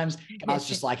 Sometimes I was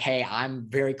just like, hey, I'm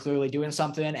very clearly doing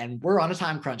something and we're on a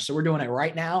time crunch. So we're doing it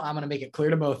right now. I'm going to make it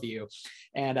clear to both of you.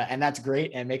 And that's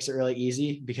great. And it makes it really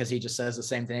easy because he just says the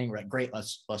same thing. Right? Great.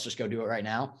 Let's just go do it right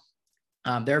now.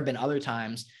 There have been other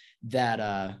times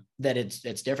that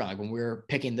it's different. Like when we were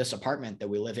picking this apartment that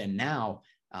we live in now,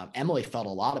 Emily felt a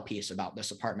lot of peace about this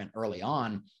apartment early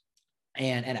on.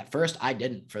 And at first I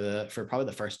didn't for probably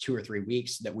the first 2 or 3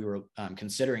 weeks that we were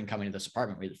considering coming to this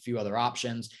apartment. We had a few other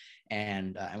options.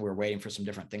 And we were waiting for some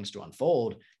different things to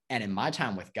unfold. And in my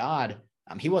time with God,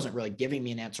 he wasn't really giving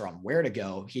me an answer on where to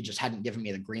go. He just hadn't given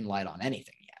me the green light on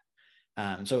anything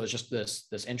yet. So it was just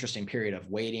this interesting period of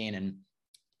waiting.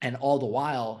 And all the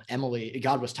while,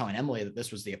 God was telling Emily that this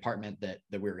was the apartment that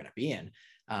we were going to be in.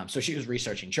 So she was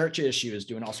researching churches. She was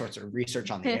doing all sorts of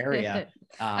research on the area.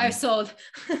 I was sold.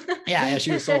 yeah,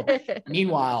 she was sold.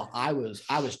 Meanwhile, I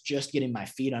was just getting my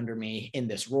feet under me in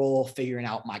this role, figuring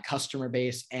out my customer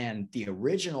base, and the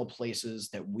original places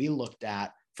that we looked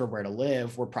at for where to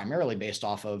live were primarily based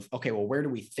off of, okay, well, where do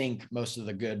we think most of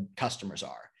the good customers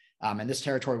are? And this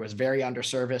territory was very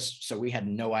underserviced, so we had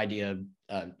no idea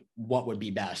what would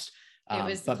be best. It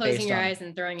was closing your eyes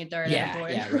and throwing a dart at a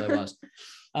board. Yeah, it really was.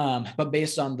 But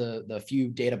based on the few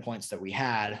data points that we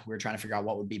had, we were trying to figure out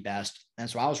what would be best. And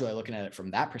so I was really looking at it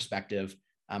from that perspective.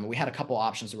 We had a couple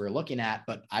options that we were looking at,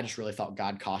 but I just really felt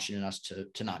God cautioning us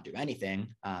to not do anything.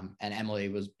 And Emily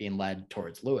was being led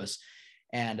towards Lewis.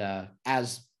 And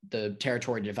as the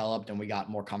territory developed and we got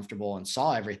more comfortable and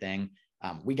saw everything,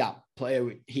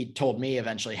 he told me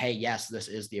eventually, hey, yes, this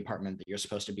is the apartment that you're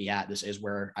supposed to be at. This is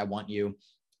where I want you.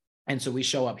 And so we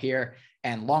show up here,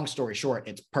 and long story short,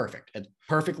 it's perfect. It's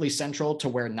perfectly central to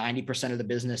where 90% of the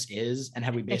business is. And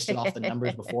had we based it off the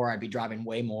numbers before, I'd be driving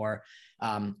way more.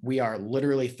 We are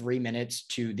literally 3 minutes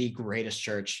to the greatest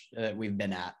church that we've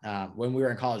been at. When we were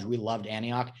in college, we loved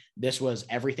Antioch. This was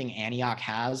everything Antioch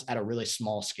has at a really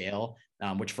small scale,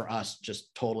 which for us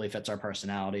just totally fits our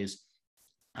personalities.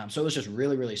 So it was just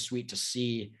really, really sweet to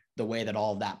see the way that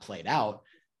all of that played out.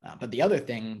 But the other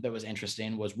thing that was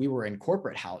interesting was we were in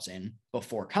corporate housing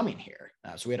before coming here.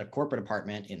 So we had a corporate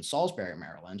apartment in Salisbury,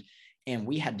 Maryland, and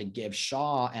we had to give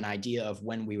Shaw an idea of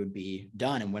when we would be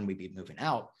done and when we'd be moving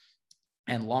out.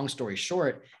 And long story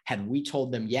short, had we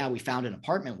told them, yeah, we found an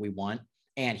apartment we want,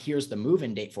 and here's the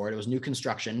move-in date for it. It was new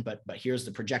construction, but here's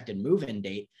the projected move-in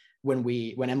date. When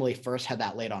Emily first had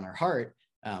that laid on her heart,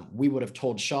 we would have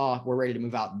told Shaw, we're ready to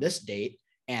move out this date.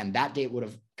 And that date would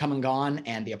have come and gone,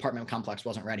 and the apartment complex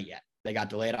wasn't ready yet. They got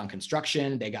delayed on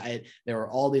construction. There were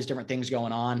all these different things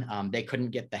going on. They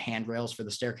couldn't get the handrails for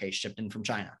the staircase shipped in from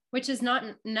China, which is not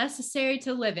necessary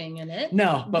to living in it.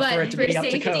 No, but for it to be up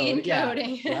to code. And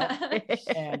coding. Yeah.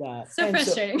 And so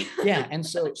frustrating.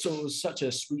 So it was such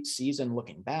a sweet season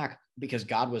looking back, because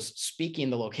God was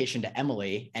speaking the location to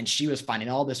Emily, and she was finding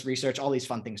all this research, all these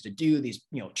fun things to do, these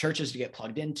churches to get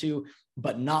plugged into,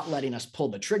 but not letting us pull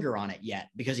the trigger on it yet,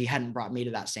 because he hadn't brought me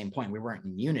to that same point. We weren't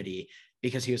in unity,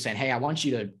 because he was saying, hey, I want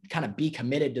you to kind of be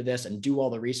committed to this and do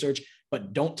all the research,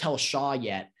 but don't tell Shaw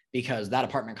yet, because that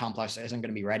apartment complex isn't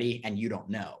going to be ready and you don't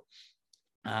know.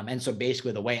 And so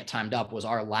basically the way it timed up was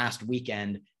our last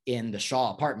weekend in the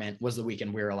Shaw apartment was the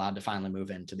weekend we were allowed to finally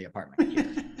move into the apartment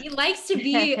here. He likes to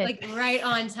be like right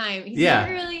on time. He's not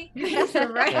really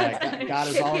right on time. God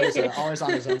is always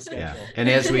on his own schedule. Yeah. And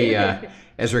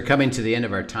as we're coming to the end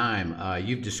of our time,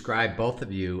 you've described, both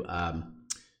of you,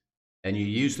 and you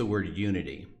use the word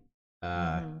unity,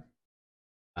 that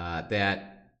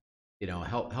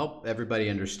help everybody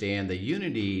understand the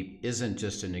unity isn't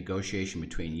just a negotiation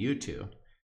between you two,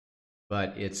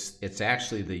 but it's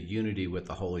actually the unity with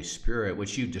the Holy Spirit,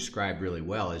 which you described really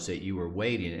well, is that you were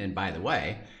waiting. And by the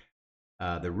way,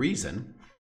 the reason,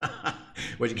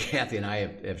 which Kathy and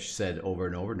I have said over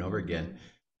and over and over again,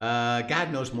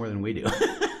 God knows more than we do.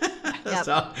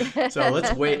 Yep. So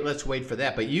let's wait for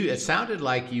that. But it sounded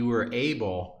like you were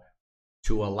able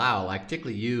to allow, like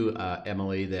particularly you,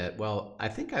 Emily, that, well, I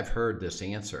think I've heard this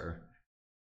answer,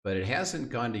 but it hasn't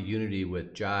gone to unity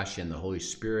with Josh and the Holy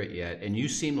Spirit yet. And you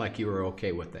seem like you were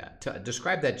okay with that.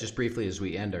 Describe that just briefly as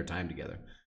we end our time together.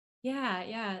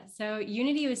 Yeah. So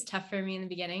unity was tough for me in the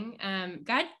beginning.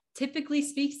 God typically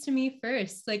speaks to me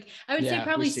first. Like I would say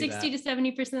probably 60 to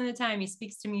 70% of the time he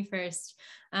speaks to me first.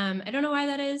 I don't know why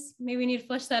that is. Maybe we need to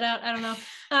flesh that out. I don't know.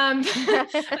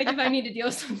 Like if I need to deal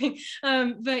with something.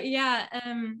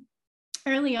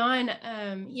 early on,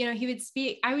 he would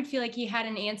speak, I would feel like he had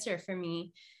an answer for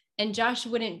me, and Josh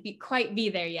wouldn't quite be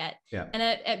there yet. Yeah. And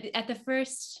at the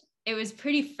first, it was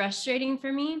pretty frustrating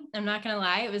for me. I'm not going to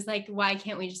lie. It was like, why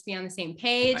can't we just be on the same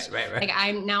page? Right. Like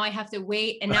I have to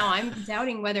wait. And now I'm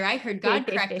doubting whether I heard God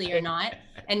correctly or not.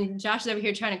 And Josh is over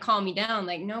here trying to calm me down.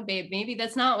 Like, no, babe, maybe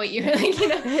that's not what you're like,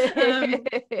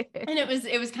 and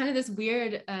it was kind of this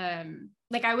weird,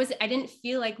 like I didn't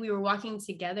feel like we were walking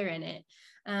together in it.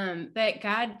 But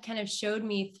God kind of showed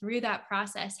me through that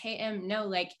process, hey, no,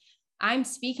 like I'm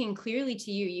speaking clearly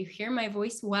to you. You hear my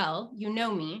voice well, you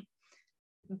know me,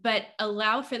 but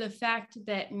allow for the fact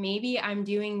that maybe I'm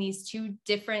doing these two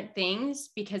different things,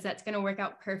 because that's going to work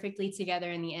out perfectly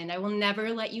together in the end. I will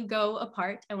never let you go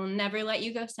apart. I will never let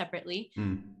you go separately,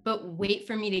 but wait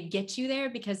for me to get you there,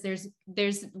 because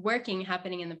there's working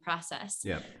happening in the process.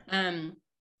 Yeah.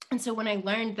 And so when I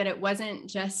learned that it wasn't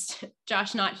just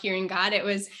Josh not hearing God, it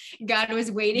was God was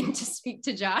waiting to speak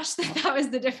to Josh, that was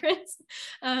the difference.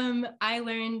 I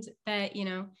learned that,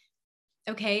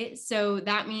 okay, so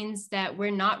that means that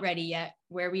we're not ready yet.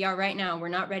 Where we are right now, we're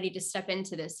not ready to step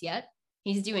into this yet.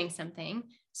 He's doing something,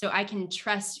 so I can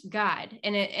trust God.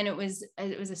 And it was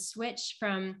a switch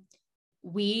from,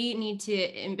 we need to,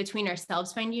 in between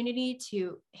ourselves, find unity,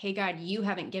 to, hey, God, you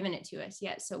haven't given it to us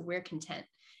yet, so we're content.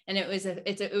 And it was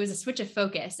a switch of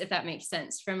focus, if that makes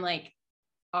sense, from like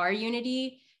our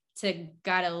unity to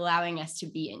God allowing us to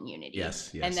be in unity.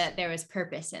 Yes. And that there was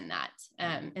purpose in that.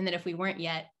 And that if we weren't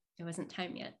yet, it wasn't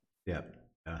time yet. Yeah.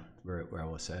 Very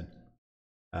well said.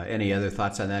 Any other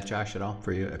thoughts on that, Josh, at all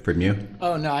from you?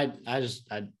 Oh, no, I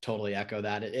totally echo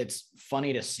that. It's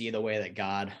funny to see the way that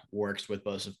God works with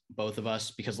both of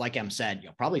us, because like Em said,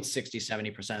 probably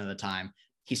 60-70% of the time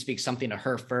he speaks something to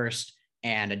her first,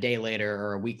 and a day later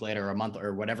or a week later or a month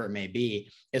or whatever it may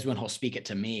be is when he'll speak it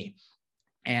to me.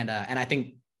 And I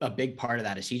think a big part of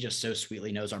that is he just so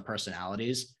sweetly knows our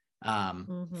personalities.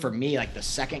 For me, like the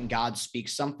second God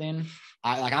speaks something,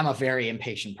 I'm a very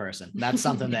impatient person. That's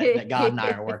something that God and I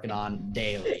are working on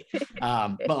daily.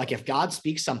 But like if God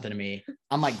speaks something to me,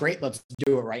 I'm like, great, let's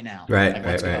do it right now. Right. Like,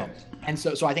 let's go. And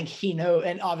so I think he knows,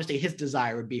 and obviously his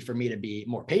desire would be for me to be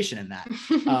more patient in that.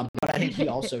 But I think he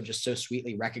also just so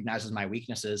sweetly recognizes my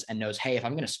weaknesses and knows, hey, if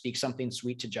I'm going to speak something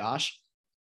sweet to Josh,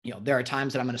 there are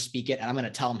times that I'm going to speak it and I'm going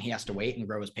to tell him he has to wait and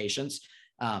grow his patience.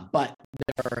 But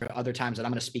there are other times that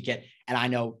I'm going to speak it and I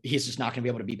know he's just not going to be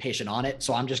able to be patient on it.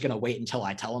 So I'm just going to wait until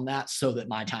I tell him that, so that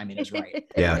my timing is right.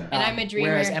 Yeah. And I'm a dreamer.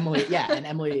 Whereas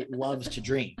Emily loves to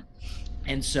dream.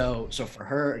 And so for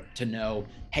her to know,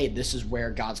 hey, this is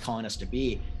where God's calling us to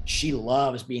be. She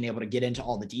loves being able to get into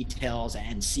all the details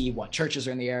and see what churches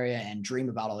are in the area and dream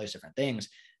about all these different things.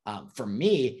 For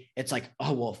me, it's like,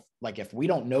 oh, well, like if we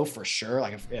don't know for sure,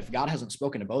 like if God hasn't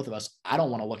spoken to both of us, I don't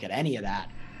want to look at any of that,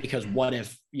 because what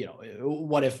if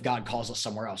God calls us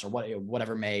somewhere else, or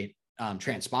whatever may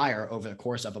transpire over the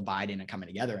course of abiding and coming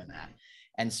together in that.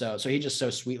 And so he just so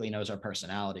sweetly knows our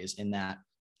personalities in that.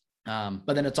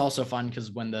 But then it's also fun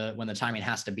because when the timing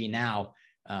has to be now,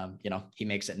 he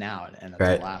makes it now, and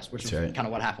that's the last, which is kind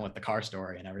of what happened with the car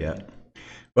story and everything. Yeah.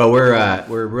 Well,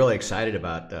 we're really excited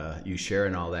about you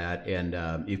sharing all that,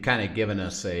 and you've kind of given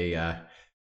us a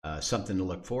something to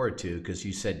look forward to, because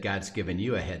you said God's given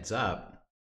you a heads up,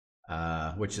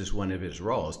 which is one of his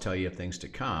roles, tell you of things to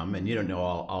come, and you don't know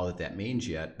all that means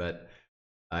yet, but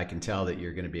I can tell that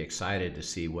you're going to be excited to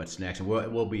see what's next, and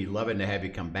we'll be loving to have you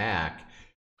come back.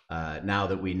 Now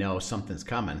that we know something's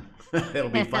coming, it'll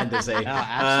be fun to say,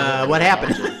 what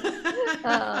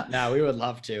happened? No, we would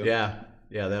love to.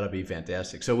 Yeah, that'll be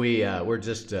fantastic. So we're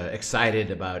just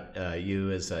excited about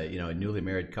you as a newly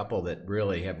married couple that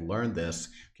really have learned this.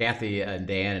 Kathy and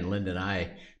Dan and Linda and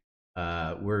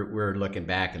I, we're looking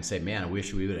back and say, man, I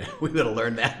wish we would have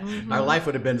learned that. Mm-hmm. Our life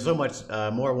would have been so much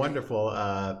more wonderful.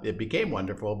 It became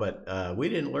wonderful, but we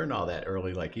didn't learn all that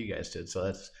early like you guys did. So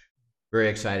that's very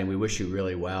exciting. We wish you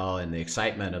really well, and the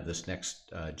excitement of this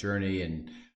next journey and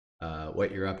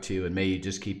what you're up to, and may you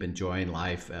just keep enjoying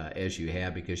life as you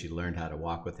have, because you learned how to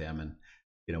walk with him,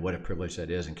 and what a privilege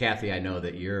that is. And Kathy, I know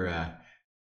that you're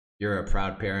a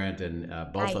proud parent, and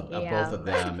both of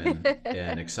them,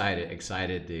 and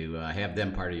excited to have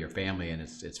them part of your family, and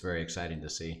it's very exciting to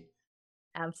see.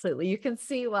 Absolutely, you can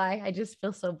see why I just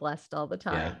feel so blessed all the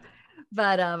time. Yeah.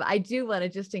 But I do want to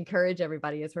just encourage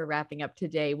everybody as we're wrapping up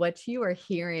today, what you are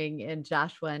hearing in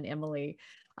Joshua and Emily.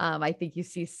 I think you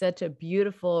see such a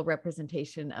beautiful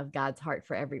representation of God's heart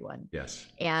for everyone. Yes.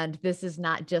 And this is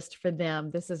not just for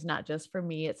them. This is not just for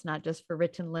me. It's not just for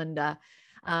Rich and Linda.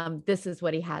 this is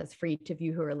what he has for each of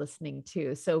you who are listening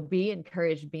too. So be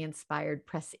encouraged, be inspired,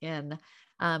 press in.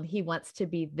 He wants to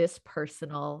be this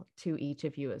personal to each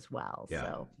of you as well. Yeah,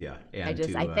 so yeah.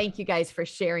 And I thank you guys for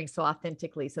sharing so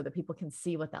authentically so that people can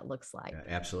see what that looks like. Yeah,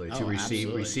 absolutely. Oh, To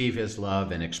receive his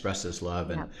love and express his love,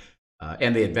 Yep.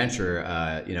 And the adventure,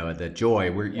 the joy.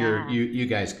 You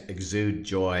guys exude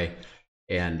joy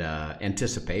and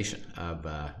anticipation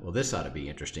of this ought to be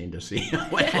interesting to see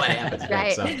what happens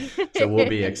next. Right. So we'll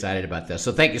be excited about this.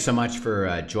 So thank you so much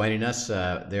for joining us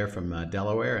there from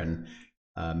Delaware, and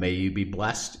may you be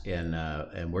blessed,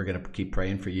 and we're going to keep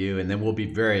praying for you, and then we'll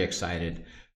be very excited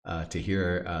to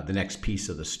hear the next piece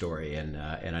of the story, and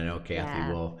I know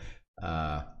Kathy will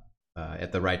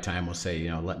at the right time will say,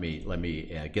 let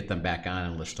me get them back on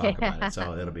and let's talk about it.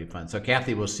 So it'll be fun. So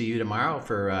Kathy, we'll see you tomorrow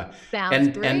for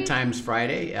End Times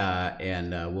Friday,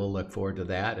 and we'll look forward to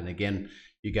that. And again,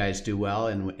 you guys do well,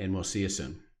 and we'll see you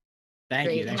soon.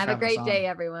 Thank you. Thanks Have a great day,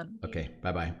 everyone. Okay,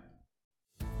 bye-bye.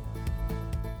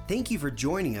 Thank you for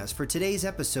joining us for today's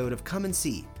episode of Come and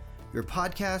See, your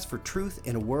podcast for truth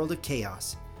in a world of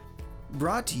chaos.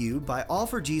 Brought to you by All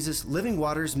for Jesus Living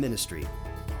Waters Ministry.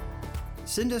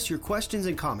 Send us your questions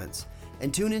and comments,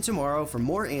 and tune in tomorrow for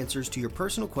more answers to your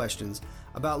personal questions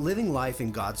about living life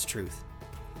in God's truth.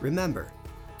 Remember,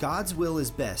 God's will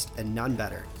is best and none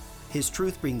better. His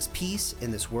truth brings peace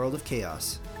in this world of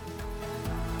chaos.